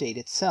update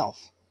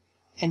itself,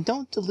 and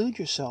don't delude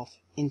yourself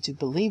into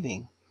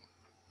believing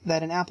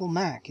that an Apple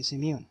Mac is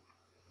immune.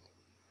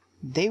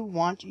 They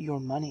want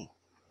your money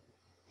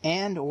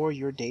and or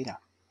your data.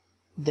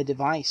 The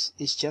device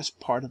is just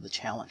part of the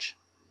challenge.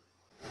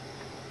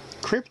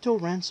 Crypto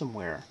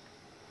ransomware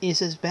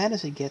is as bad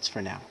as it gets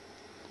for now.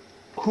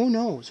 Who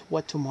knows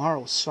what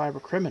tomorrow's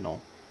cybercriminal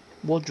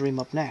will dream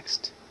up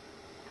next?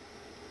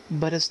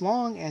 But as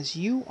long as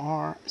you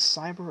are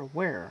cyber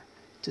aware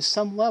to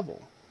some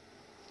level,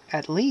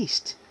 at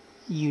least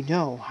you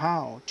know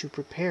how to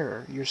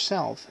prepare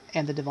yourself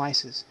and the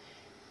devices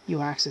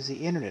you access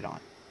the internet on.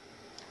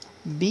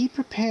 Be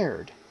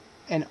prepared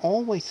and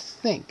always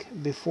think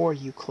before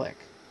you click.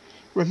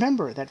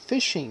 Remember that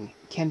phishing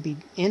can be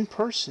in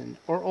person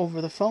or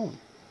over the phone.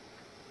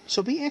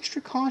 So be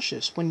extra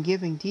cautious when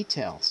giving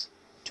details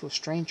to a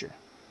stranger,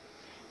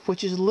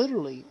 which is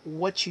literally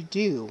what you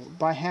do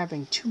by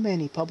having too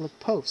many public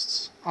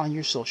posts on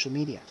your social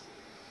media.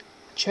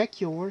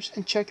 Check yours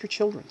and check your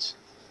children's.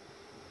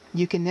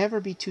 You can never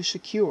be too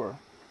secure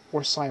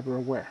or cyber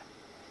aware.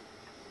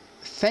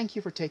 Thank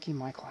you for taking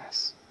my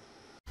class.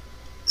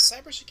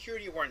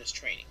 Cybersecurity Awareness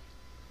Training.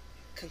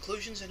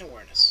 Conclusions and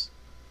Awareness.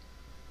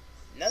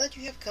 Now that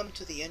you have come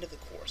to the end of the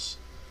course,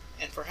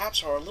 and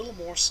perhaps are a little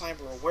more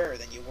cyber aware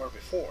than you were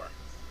before,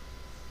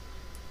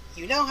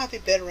 you now have a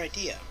better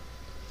idea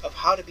of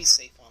how to be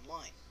safe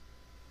online,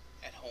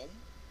 at home,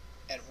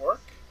 at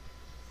work,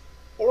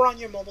 or on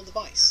your mobile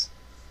device.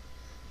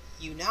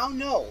 You now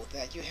know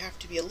that you have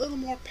to be a little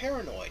more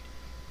paranoid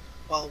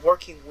while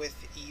working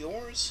with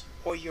yours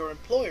or your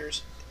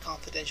employer's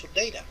confidential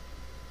data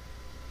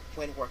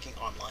when working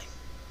online.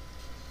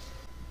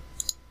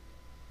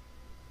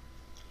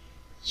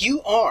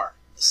 You are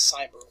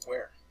cyber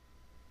aware.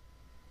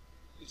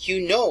 You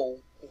know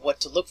what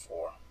to look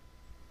for,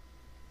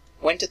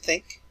 when to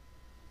think,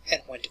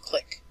 and when to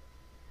click.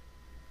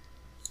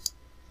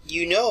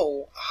 You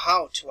know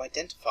how to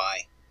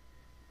identify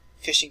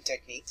phishing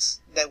techniques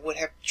that would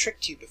have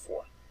tricked you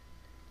before.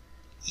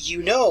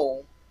 You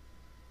know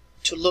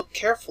to look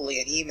carefully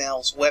at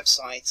emails,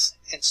 websites,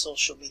 and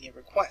social media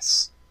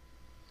requests.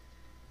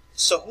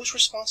 So who's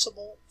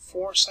responsible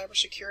for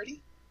cybersecurity?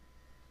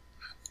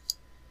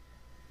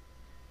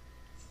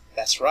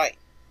 That's right,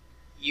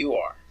 you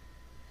are.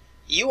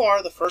 You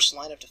are the first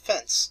line of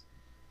defense,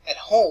 at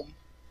home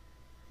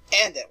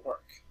and at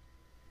work.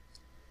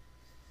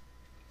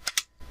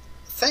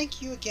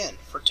 Thank you again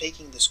for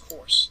taking this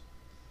course,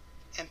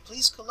 and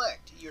please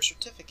collect your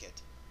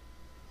certificate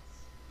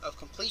of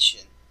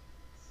completion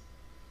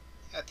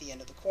at the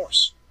end of the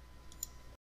course.